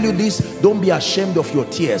I tell you this? Don't be ashamed of your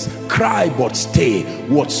tears. Cry but stay.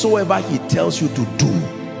 Whatsoever he tells you to do,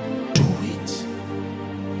 do it.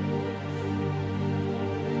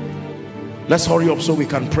 Let's hurry up so we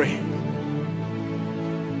can pray.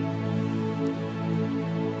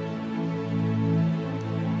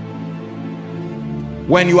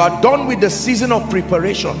 When you are done with the season of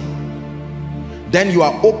preparation, then you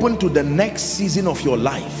are open to the next season of your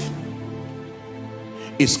life.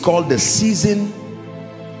 It's called the season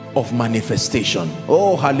of manifestation.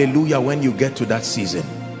 Oh, hallelujah. When you get to that season,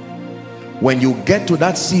 when you get to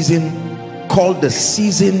that season called the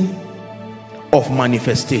season of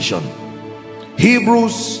manifestation.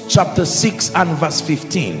 Hebrews chapter 6 and verse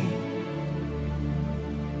 15.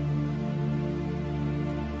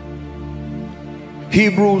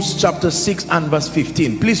 Hebrews chapter 6 and verse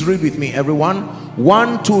 15. Please read with me, everyone.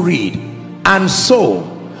 1, 2, read. And so,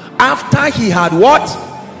 after he had what?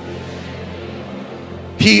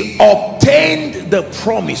 He obtained the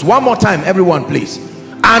promise. One more time, everyone, please.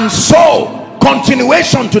 And so,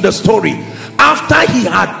 continuation to the story. After he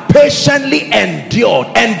had patiently endured.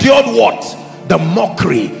 Endured what? The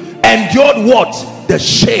mockery. Endured what? The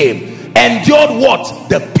shame. Endured what?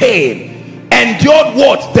 The pain. Endured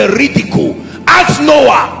what? The ridicule. Ask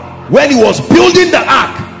Noah, when he was building the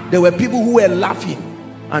ark, there were people who were laughing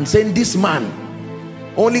and saying, this man,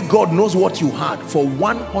 only God knows what you had. For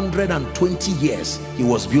 120 years he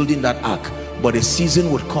was building that ark. But a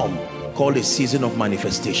season would come called a season of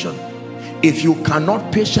manifestation. If you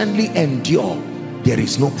cannot patiently endure, there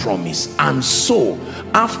is no promise. And so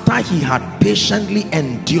after he had patiently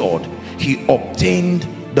endured, he obtained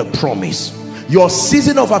the promise. Your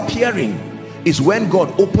season of appearing is when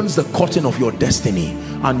God opens the curtain of your destiny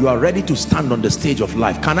and you are ready to stand on the stage of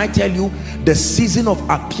life. Can I tell you, the season of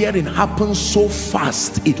appearing happens so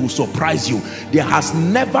fast it will surprise you. There has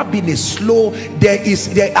never been a slow.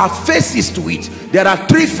 There are phases to it. There are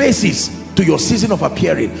 3 phases to your season of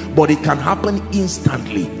appearing, but it can happen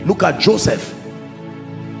instantly. Look at Joseph.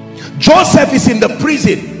 Joseph is in the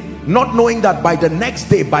prison, not knowing that by the next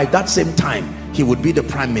day, by that same time, he would be the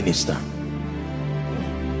prime minister.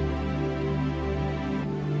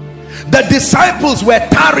 The disciples were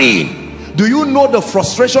tarrying. Do you know the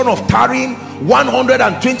frustration of tarrying?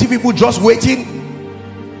 120 people just waiting.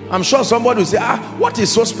 I'm sure somebody will say, what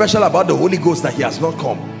is so special about the Holy Ghost that he has not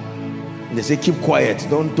come? And they say, keep quiet,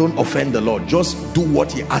 don't offend the Lord, just do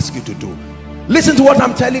what he asks you to do. Listen to what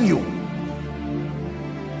I'm telling you.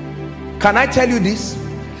 Can I tell you this?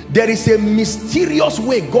 There is a mysterious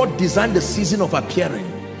way God designed the season of appearing.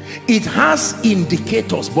 It has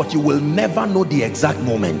indicators, but you will never know the exact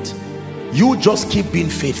moment. You just keep being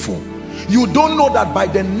faithful. You don't know that by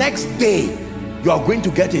the next day you are going to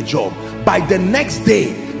get a job. By the next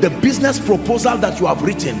day, the business proposal that you have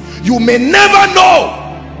written, you may never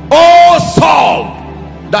know, oh Saul,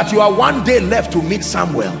 that you are one day left to meet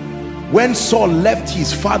Samuel. When Saul left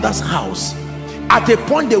his father's house, at a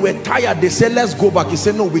point they were tired. They said, let's go back. He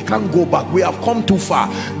said, no, we can't go back. We have come too far.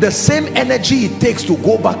 The same energy it takes to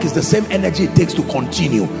go back is the same energy it takes to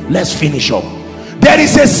continue. Let's finish up. There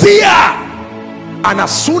is a seer. And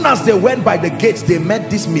as soon as they went by the gates, they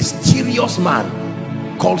met this mysterious man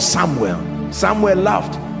called Samuel. Samuel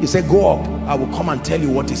laughed. He said, go up, I will come and tell you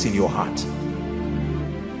what is in your heart.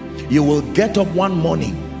 You will get up one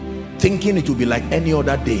morning thinking it will be like any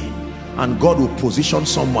other day, and God will position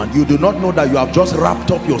someone. You do not know that you have just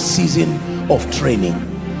wrapped up your season of training.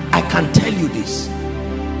 I can tell you this.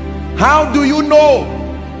 How do you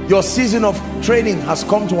know your season of training has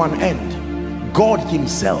come to an end? God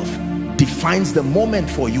himself defines the moment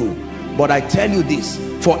for you. But I tell you this,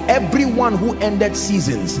 for everyone who ended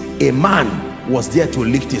seasons, a man was there to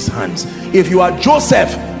lift his hands. If you are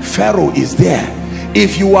Joseph, Pharaoh is there.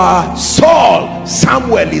 If you are Saul,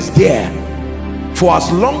 Samuel is there. For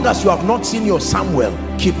as long as you have not seen your Samuel,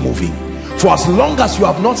 keep moving. For as long as you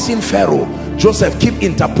have not seen Pharaoh, Joseph, keep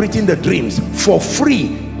interpreting the dreams for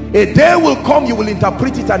free. A day will come, you will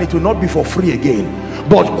interpret it and it will not be for free again.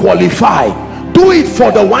 But qualify. Do it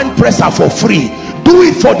for the wine presser for free. Do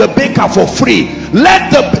it for the baker for free.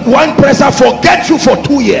 Let the wine presser forget you for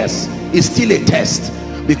 2 years. It's still a test,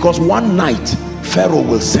 because one night Pharaoh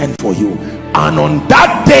will send for you, and on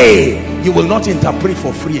that day you will not interpret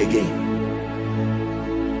for free again.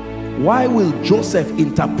 Why will Joseph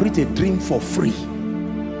interpret a dream for free?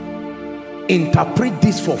 Interpret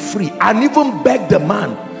this for free, and even beg the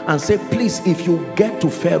man and say, please, if you get to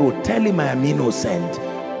Pharaoh, tell him I am innocent.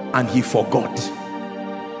 And he forgot.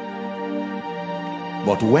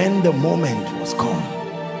 But when the moment was come,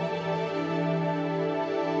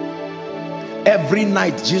 every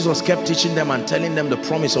night Jesus kept teaching them and telling them the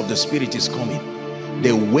promise of the Spirit is coming.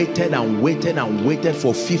 They waited and waited and waited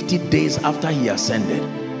for 50 days after he ascended.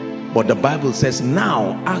 But the Bible says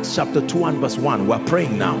now, Acts chapter 2 and verse 1, we're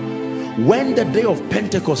praying now. When the day of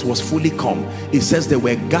Pentecost was fully come, it says they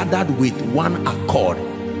were gathered with one accord.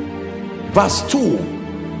 Verse 2,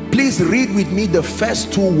 please read with me the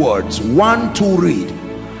first 2 words. 1, 2, read.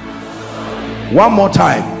 One more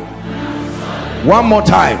time. One more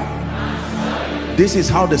time. This is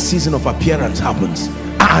how the season of appearance happens.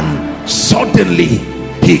 And suddenly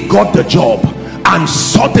he got the job, and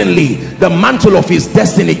suddenly the mantle of his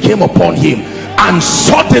destiny came upon him, and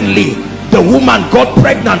suddenly the woman got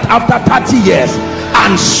pregnant after 30 years,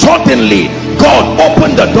 and suddenly God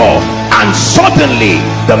opened the door, and suddenly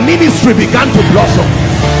the ministry began to blossom.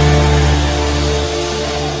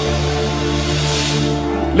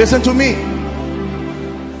 Listen to me.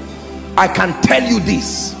 I can tell you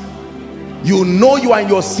this. You know you are in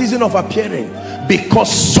your season of appearing because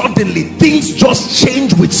suddenly things just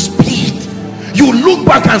change with speed. You look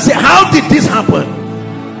back and say, how did this happen?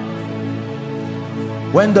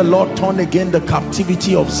 When the Lord turned again the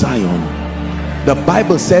captivity of Zion, the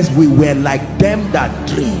Bible says we were like them that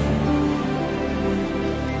dream.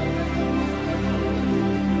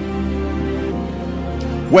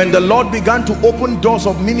 When the Lord began to open doors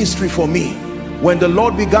of ministry for me, when the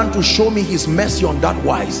Lord began to show me his mercy on that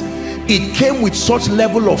wise, it came with such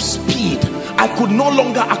level of speed. I could no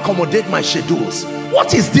longer accommodate my schedules.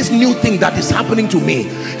 What is this new thing that is happening to me?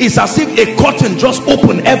 It's as if a curtain just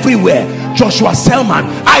opened everywhere. Joshua Selman,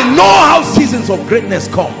 I know how seasons of greatness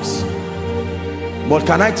comes. But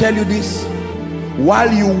can I tell you this?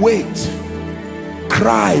 While you wait,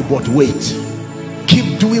 cry but wait.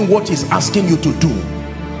 Keep doing what he's asking you to do.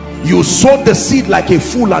 You sowed the seed like a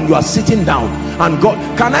fool and you are sitting down, and God,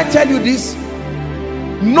 can I tell you this?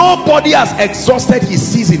 Nobody has exhausted his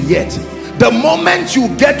season yet. The moment you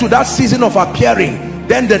get to that season of appearing,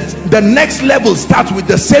 then the next level starts with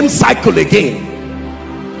the same cycle again.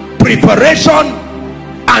 Preparation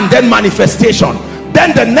and then manifestation.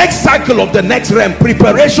 Then the next cycle of the next realm,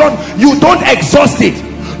 preparation. You don't exhaust it.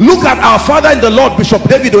 Look at our father in the Lord, Bishop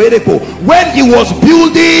David Oyedepo, when he was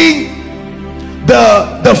building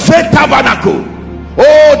the faith tabernacle.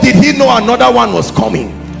 Oh, did he know another one was coming?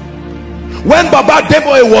 When Baba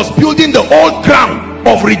Deboe was building the old crown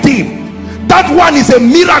of Redeem, that one is a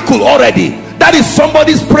miracle already. That is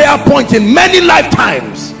somebody's prayer point in many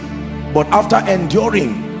lifetimes. But after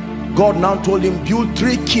enduring, God now told him, build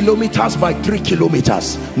 3 kilometers by 3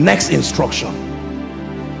 kilometers. Next instruction.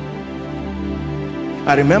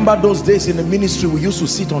 I remember those days in the ministry, we used to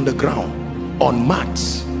sit on the ground on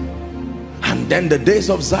mats. And then the days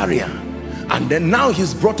of Zaria, and then now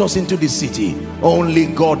he's brought us into the city. Only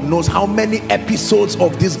God knows how many episodes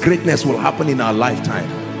of this greatness will happen in our lifetime.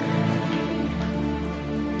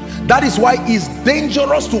 That is why it's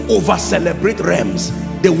dangerous to over celebrate realms.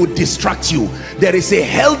 They would distract you. There is a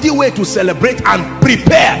healthy way to celebrate and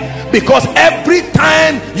prepare, because every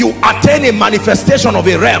time you attain a manifestation of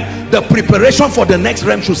a realm, the preparation for the next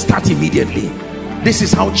realm should start immediately. This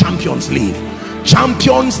is how champions live.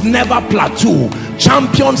 Champions never plateau.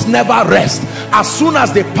 Champions never rest. As soon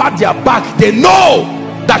as they pat their back, they know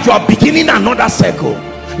that you are beginning another circle.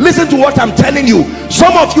 Listen to what I'm telling you.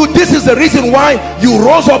 Some of you, this is the reason why you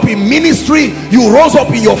rose up in ministry, you rose up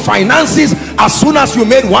in your finances. As soon as you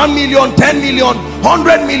made 1 million, 10 million,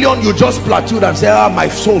 100 million, you just plateaued and say, ah, my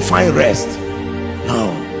soul find rest.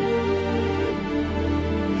 No.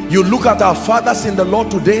 You look at our fathers in the Lord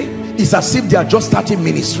today, it's as if they are just starting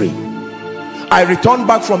ministry. I returned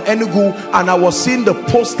back from Enugu and I was seeing the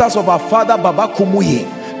posters of our father Baba Kumuyi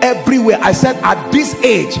everywhere. I said, at this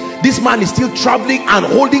age, this man is still traveling and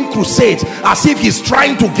holding crusades as if he's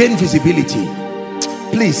trying to gain visibility.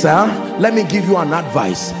 Please, let me give you an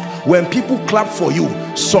advice. When people clap for you,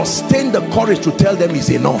 sustain the courage to tell them it's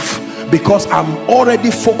enough, because I'm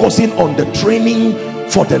already focusing on the training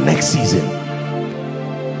for the next season.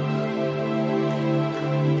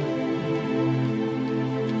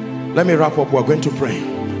 Let me wrap up. We're going to pray.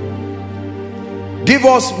 Give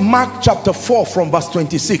us Mark chapter 4 from verse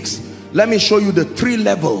 26. Let me show you the 3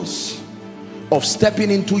 levels of stepping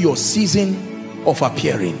into your season of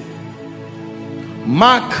appearing.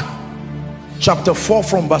 Mark chapter 4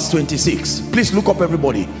 from verse 26. Please look up,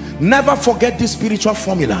 everybody. Never forget this spiritual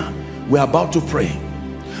formula. We're about to pray.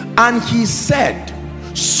 And he said,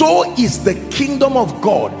 so is the kingdom of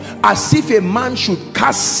God as if a man should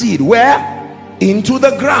cast seed where? Into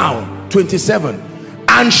the ground. 27.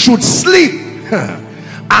 And should sleep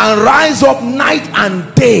and rise up night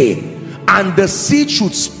and day, and the seed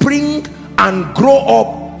should spring and grow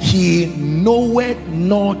up, he knoweth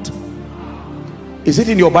not. Is it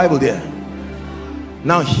in your Bible there?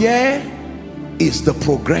 Now here is the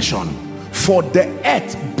progression. For the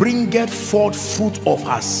earth bringeth forth fruit of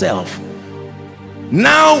herself.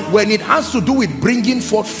 Now when it has to do with bringing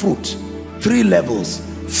forth fruit, 3 levels.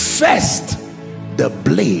 First, the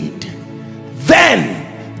blade,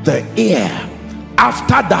 then the ear,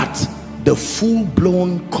 after that the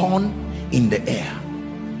full-blown corn in the air.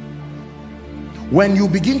 When you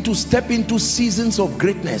begin to step into seasons of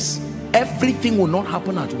greatness, everything will not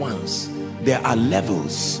happen at once. There are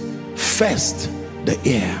levels. First, the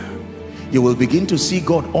ear. You will begin to see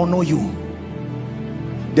God honor you.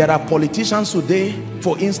 There are politicians today,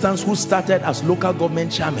 for instance, who started as local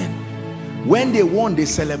government chairman. When they won, they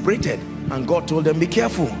celebrated, and God told them, be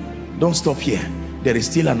careful, don't stop here, there is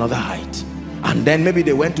still another height. And then maybe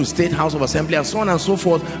they went to State House of Assembly and so on and so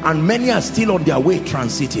forth, and many are still on their way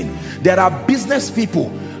transiting. There are business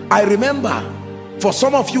people. I remember, for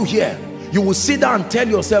some of you here, you will sit down and tell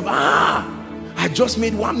yourself, I just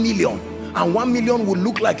made 1 million, and 1 million will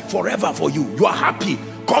look like forever for you. You are happy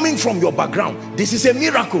coming from your background. This is a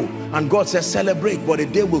miracle. And God says, celebrate, but a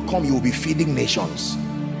day will come, you will be feeding nations.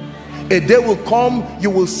 A day will come, you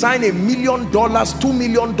will sign $1 million, $2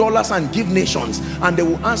 million and give nations, and they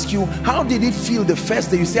will ask you, how did it feel the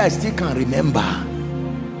first day? You say, I still can't remember.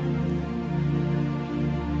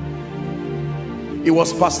 It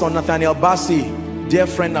was Pastor Nathaniel Bassi, dear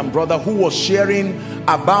friend and brother, who was sharing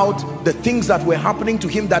about the things that were happening to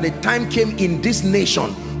him, that a time came in this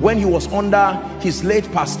nation when he was under his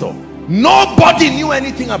late pastor. Nobody knew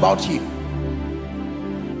anything about him.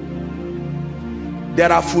 There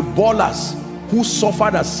are footballers who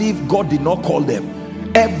suffered as if God did not call them.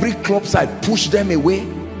 Every club side pushed them away,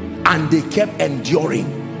 and they kept enduring.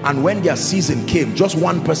 And when their season came, just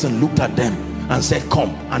one person looked at them and said,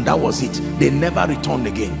 come, and that was it. They never returned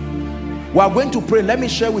again. We are going to pray. Let me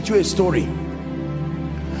share with you a story.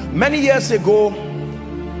 Many years ago,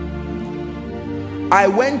 I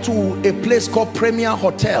went to a place called Premier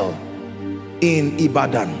Hotel in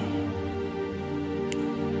Ibadan.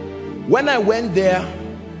 When I went there,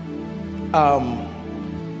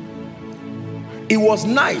 it was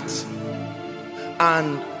night,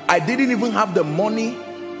 and I didn't even have the money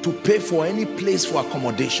to pay for any place for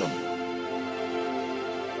accommodation.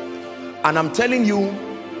 And I'm telling you,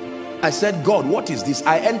 I said, God, what is this?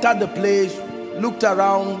 I entered the place, looked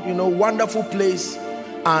around, you know, wonderful place,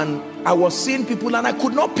 and I was seeing people, and I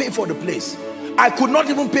could not pay for the place. I could not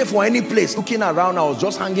even pay for any place. Looking around, I was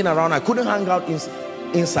just hanging around. I couldn't hang out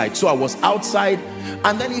inside, so I was outside.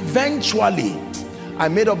 And then eventually I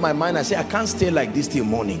made up my mind. I said, I can't stay like this till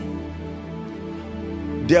morning.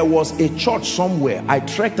 There was a church somewhere. I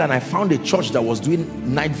trekked and I found a church that was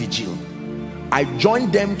doing night vigil. I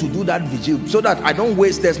joined them to do that vigil so that I don't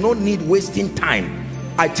waste. There's no need wasting time,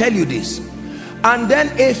 I tell you this. And then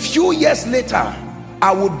a few years later,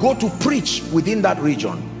 I would go to preach within that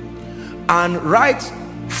region. And right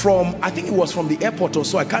from, I think it was from the airport or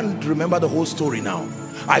so, I can't remember the whole story now,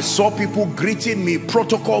 I saw people greeting me,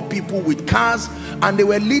 protocol people with cars, and they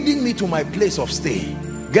were leading me to my place of stay.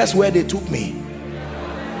 Guess where they took me?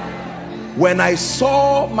 When I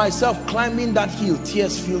saw myself climbing that hill,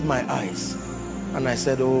 tears filled my eyes, and I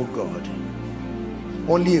said, oh God.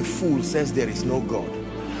 Only a fool says there is no God.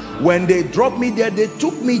 When they dropped me there, they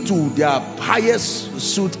took me to their highest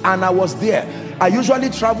suite, and I was there. I usually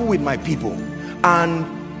travel with my people, and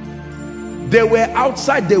they were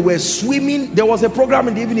outside, they were swimming. There was a program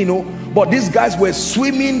in the evening, you know, but these guys were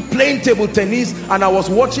swimming, playing table tennis, and I was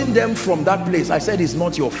watching them from that place. I said, it's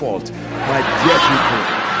not your fault, my dear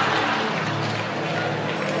people.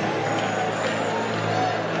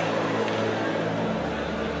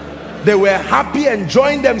 They were happy,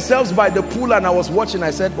 enjoying themselves by the pool, and I was watching. I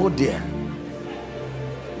said, oh dear.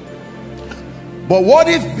 But what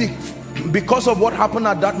if because of what happened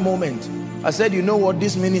at that moment, I said, you know what,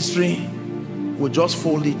 this ministry will just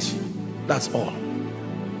fold it. That's all.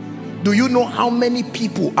 Do you know how many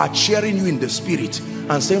people are cheering you in the spirit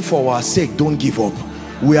and saying, for our sake, don't give up,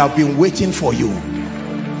 we have been waiting for you?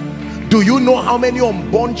 Do you know how many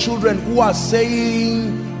unborn children who are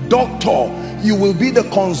saying, doctor, you will be the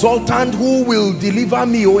consultant who will deliver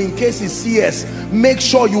me, or in case it's CS, make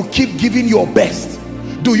sure you keep giving your best?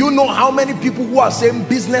 Do you know how many people who are saying,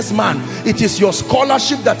 businessman, it is your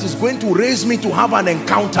scholarship that is going to raise me to have an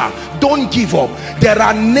encounter? Don't give up. There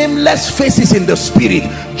are nameless faces in the spirit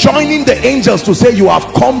joining the angels to say, you have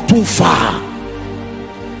come too far.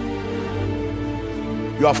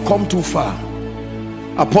 You have come too far.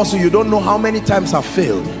 Apostle, you don't know how many times I've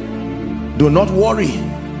failed. Do not worry.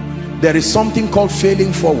 There is something called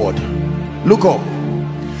failing forward. Look up.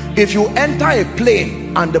 If you enter a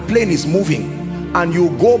plane and the plane is moving and you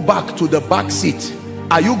go back to the back seat,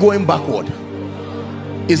 are you going backward?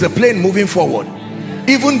 Is the plane moving forward?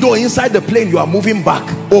 Even though inside the plane you are moving back,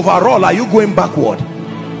 overall are you going backward?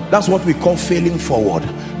 That's what we call failing forward.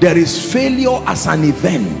 There is failure as an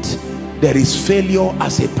event. There is failure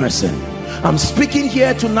as a person. I'm speaking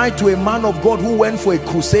here tonight to a man of God who went for a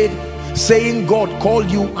crusade, saying God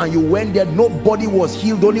called you, and you went there, nobody was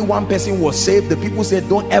healed, only one person was saved. The people said,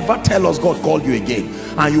 don't ever tell us God called you again,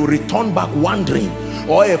 and you return back wondering.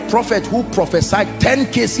 Or a prophet who prophesied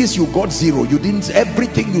 10 cases, you got 0. You didn't,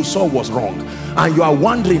 everything you saw was wrong, and you are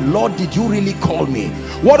wondering, Lord, did you really call me?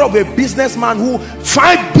 What of a businessman who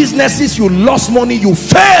 5 businesses, you lost money, you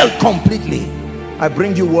failed completely? I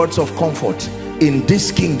bring you words of comfort. In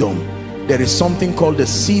this kingdom there is something called the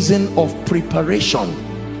season of preparation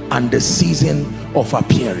and the season of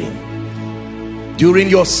appearing. During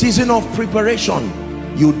your season of preparation,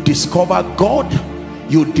 you discover God,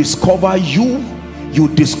 you discover you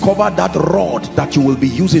discover that rod that you will be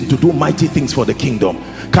using to do mighty things for the kingdom.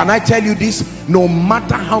 Can I tell you this? No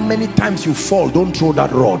matter how many times you fall, don't throw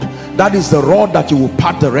that rod. That is the rod that you will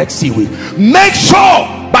part the Red Sea with. Make sure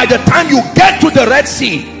by the time you get to the Red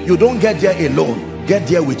Sea, you don't get there alone. Get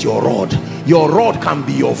there with your rod. Your rod can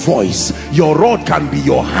be your voice, your rod can be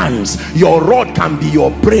your hands, your rod can be your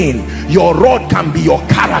brain, your rod can be your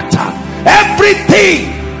character,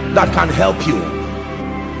 everything that can help you.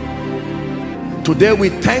 Today we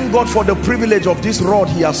thank God for the privilege of this rod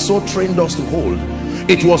he has so trained us to hold.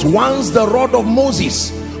 It was once the rod of Moses,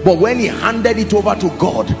 but when he handed it over to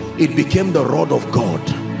God, it became the rod of God.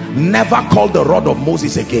 Never called the rod of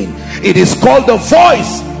Moses again. It is called the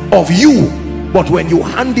voice of you. But when you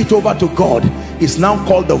hand it over to God, it's now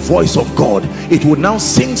called the voice of God. It will now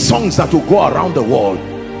sing songs that will go around the world.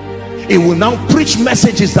 It will now preach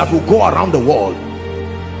messages that will go around the world.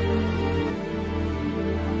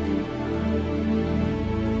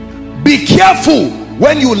 Be careful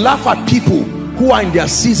when you laugh at people who are in their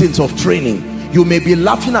seasons of training. You may be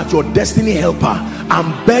laughing at your destiny helper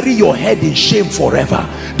and bury your head in shame forever.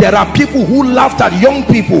 There are people who laughed at young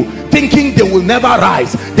people thinking they will never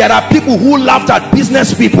rise. There are people who laughed at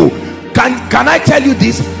business people. Can I tell you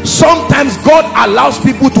this? Sometimes God allows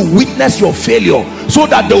people to witness your failure so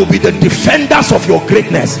that they will be the defenders of your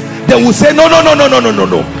greatness. They will say, no,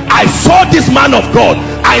 I saw this man of God.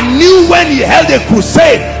 I knew when he held a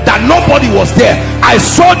crusade that nobody was there. I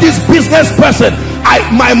saw this business person.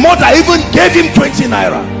 My mother even gave him 20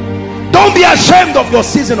 naira. Don't be ashamed of your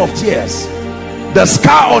season of tears. The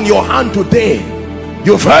scar on your hand today,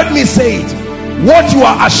 you've heard me say it, what you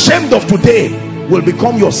are ashamed of today will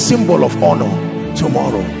become your symbol of honor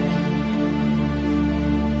tomorrow.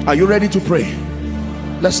 Are you ready to pray?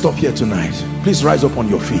 Let's stop here tonight. Please rise up on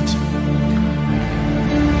your feet.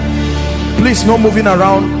 Please, no moving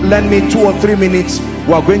around. Lend me 2 or 3 minutes.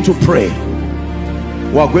 We are going to pray.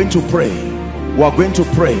 We are going to pray. We are going to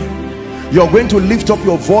pray. You're going to lift up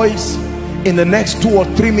your voice in the next 2 or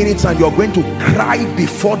 3 minutes, and you're going to cry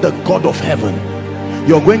before the God of heaven.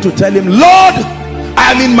 You're going to tell him, Lord,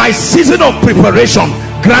 I am in my season of preparation.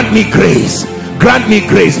 Grant me grace. Grant me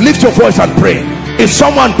grace. Lift your voice and pray. If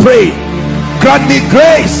someone pray, grant me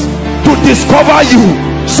grace to discover you.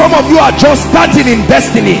 Some of you are just starting in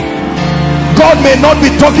destiny. God may not be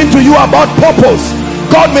talking to you about purpose.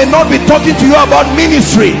 God may not be talking to you about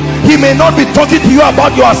ministry. He may not be talking to you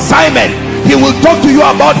about your assignment. He will talk to you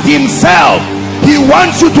about himself. He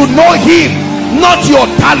wants you to know him, not your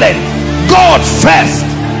talent. God first.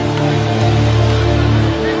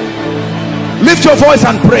 Lift your voice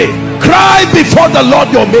and pray. Cry before the Lord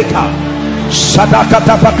your maker.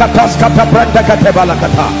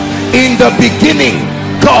 In the beginning,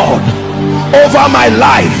 God, over my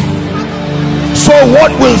life. So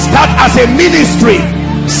what will start as a ministry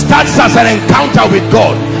starts as an encounter with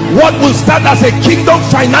God. What will start as a kingdom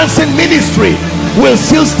financing ministry will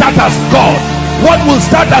still start as God. What will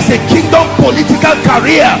start as a kingdom political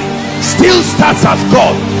career still starts as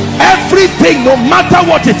God. Everything, no matter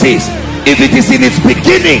what it is, if it is in its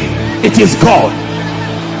beginning, it is God.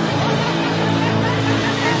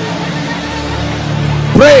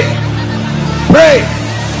 Pray, pray,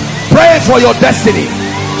 pray for your destiny.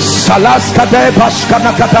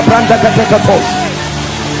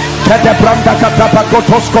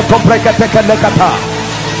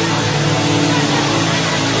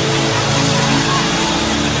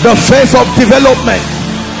 The phase of development.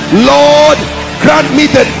 Lord, grant me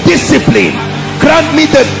the discipline, grant me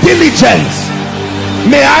the diligence.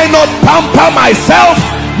 May I not pamper myself,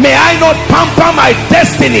 may I not pamper my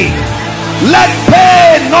destiny. Let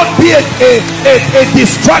pain not be a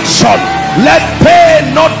distraction. Let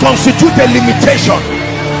pain not constitute a limitation.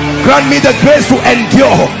 Grant me the grace to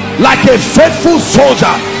endure like a faithful soldier,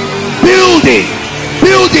 building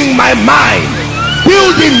my mind,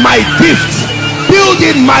 building my gifts,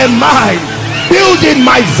 building my mind, building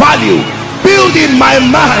my value, building my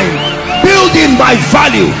mind, building my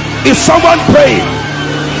value. Is someone praying?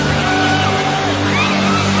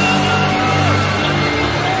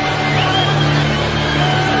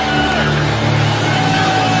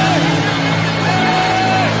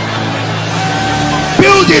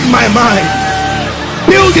 Building my mind,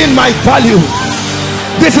 building my value.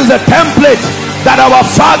 This is a template that our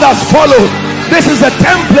fathers followed. This is a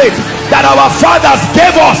template that our fathers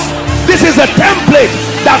gave us. This is a template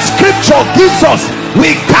that scripture gives us.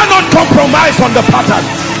 We cannot compromise on the pattern.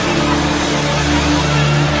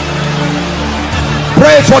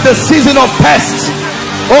 Pray for the season of pests.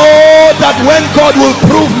 Oh, that when God will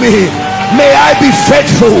prove me, may I be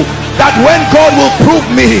faithful. That when God will prove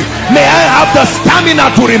me, may I have the stamina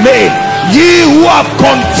to remain. Ye who have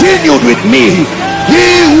continued with me, ye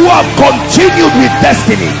who have continued with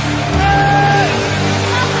destiny.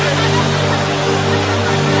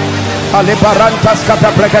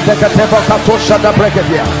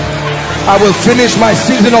 I will finish my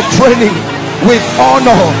season of training with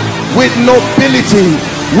honor, with nobility,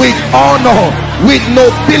 with honor, with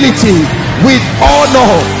nobility, with honor,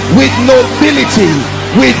 with nobility,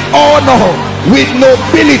 with honor, with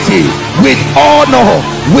nobility, with honor,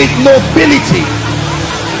 with nobility.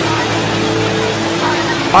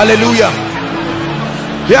 Hallelujah.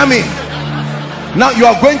 Hear me. Now you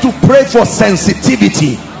are going to pray for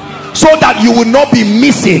sensitivity, so that you will not be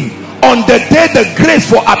missing on the day the grace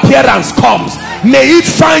for appearance comes. May it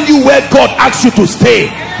find you where God asks you to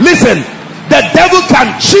stay. Listen, the devil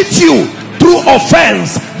can cheat you through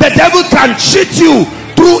offense. The devil can cheat you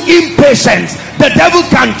through impatience. The devil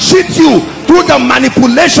can cheat you through the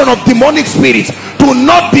manipulation of demonic spirits to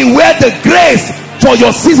not be where the grace for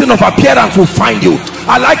your season of appearance will find you.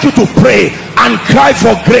 I'd like you to pray and cry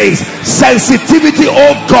for grace, sensitivity,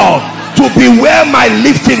 oh God, to be where my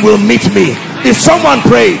lifting will meet me. Is someone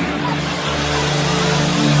praying?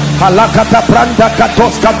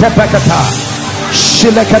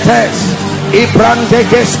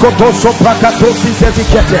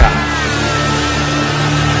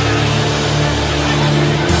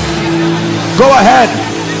 Go ahead,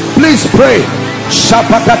 please pray.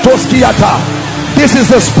 This is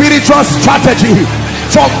the spiritual strategy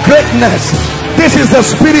for greatness. This is the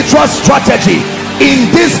spiritual strategy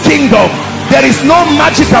in this kingdom. There is no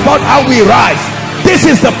magic about how we rise. This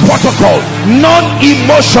is the protocol.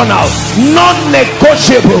 Non-emotional,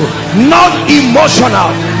 non-negotiable,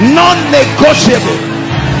 non-emotional, non-negotiable.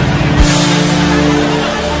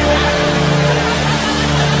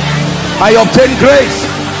 I obtain grace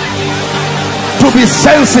to be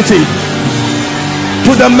sensitive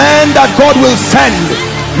to the man that God will send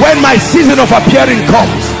when my season of appearing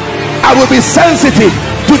comes. I will be sensitive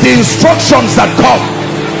to the instructions that come.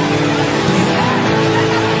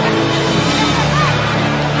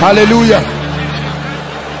 Hallelujah.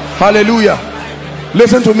 Hallelujah.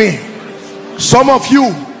 Listen to me. Some of you,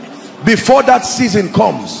 before that season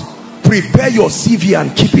comes, prepare your CV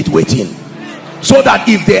and keep it waiting. so that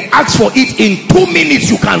if they ask for it in 2 minutes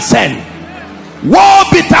you can send. Woe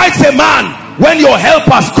betides a man when your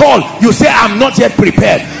helpers call, you say, I'm not yet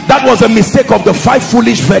prepared. That was a mistake of the 5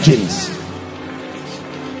 foolish virgins.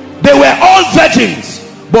 They were all virgins,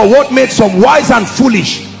 but what made some wise and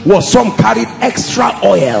foolish was some carried extra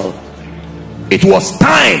oil. It was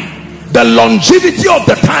time. The longevity of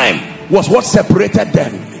the time was what separated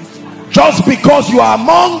them. Just because you are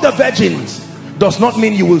among the virgins does not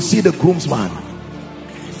mean you will see the groomsman.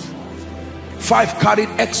 5 carried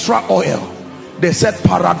extra oil. They said,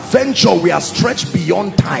 peradventure we are stretched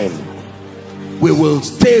beyond time, we will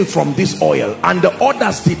stay from this oil. And the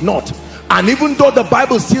others did not. And even though the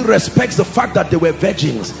Bible still respects the fact that they were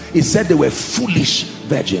virgins, it said they were foolish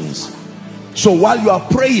virgins. So while you are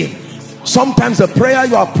praying, sometimes the prayer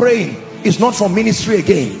you are praying is not for ministry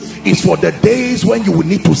again. It's for the days when you will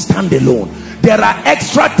need to stand alone. There are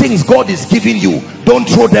extra things God is giving you. Don't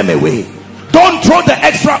throw them away. Don't throw the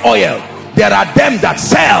extra oil. There are them that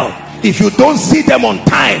sell. If you don't see them on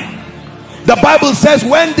time, the Bible says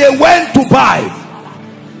when they went to buy,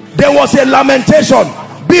 there was a lamentation.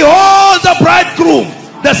 Behold the bridegroom,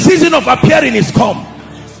 the season of appearing is come.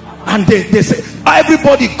 And they say,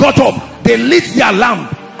 everybody got up, they lit their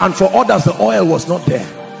lamp, and for others the oil was not there.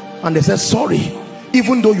 And they said, sorry,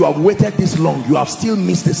 even though you have waited this long, you have still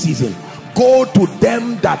missed the season. Go to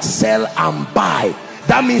them that sell and buy.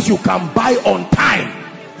 That means you can buy on time,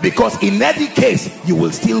 because in any case you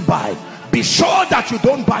will still buy. Be sure that you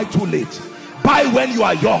don't buy too late. Buy when you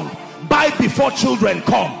are young. Buy before children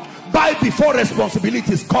come. Buy before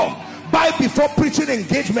responsibilities come. Buy before preaching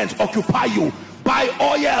engagements occupy you. Buy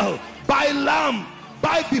oil, buy lamb,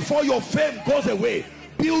 buy before your fame goes away.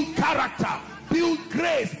 Build character, build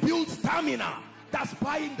grace, build stamina. That's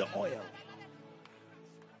buying the oil.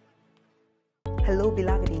 Hello,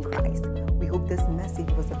 beloved in Christ. We hope this message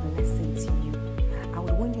was a blessing to you. I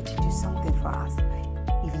would want you to do something for us.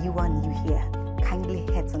 If you are new here, kindly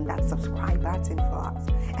hit on that subscribe button for us,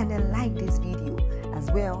 and then like this video as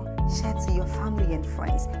well. Share to your family and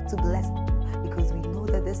friends to bless them, because we know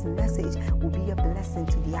that this message will be a blessing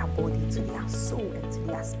to their body, to their soul, and to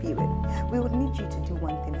their spirit. We would need you to do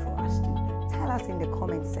one thing for us too. Tell us in the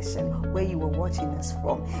comment section where you were watching us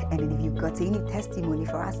from, and then if you've got any testimony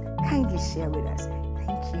for us, kindly share with us.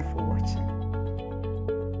 Thank you for watching.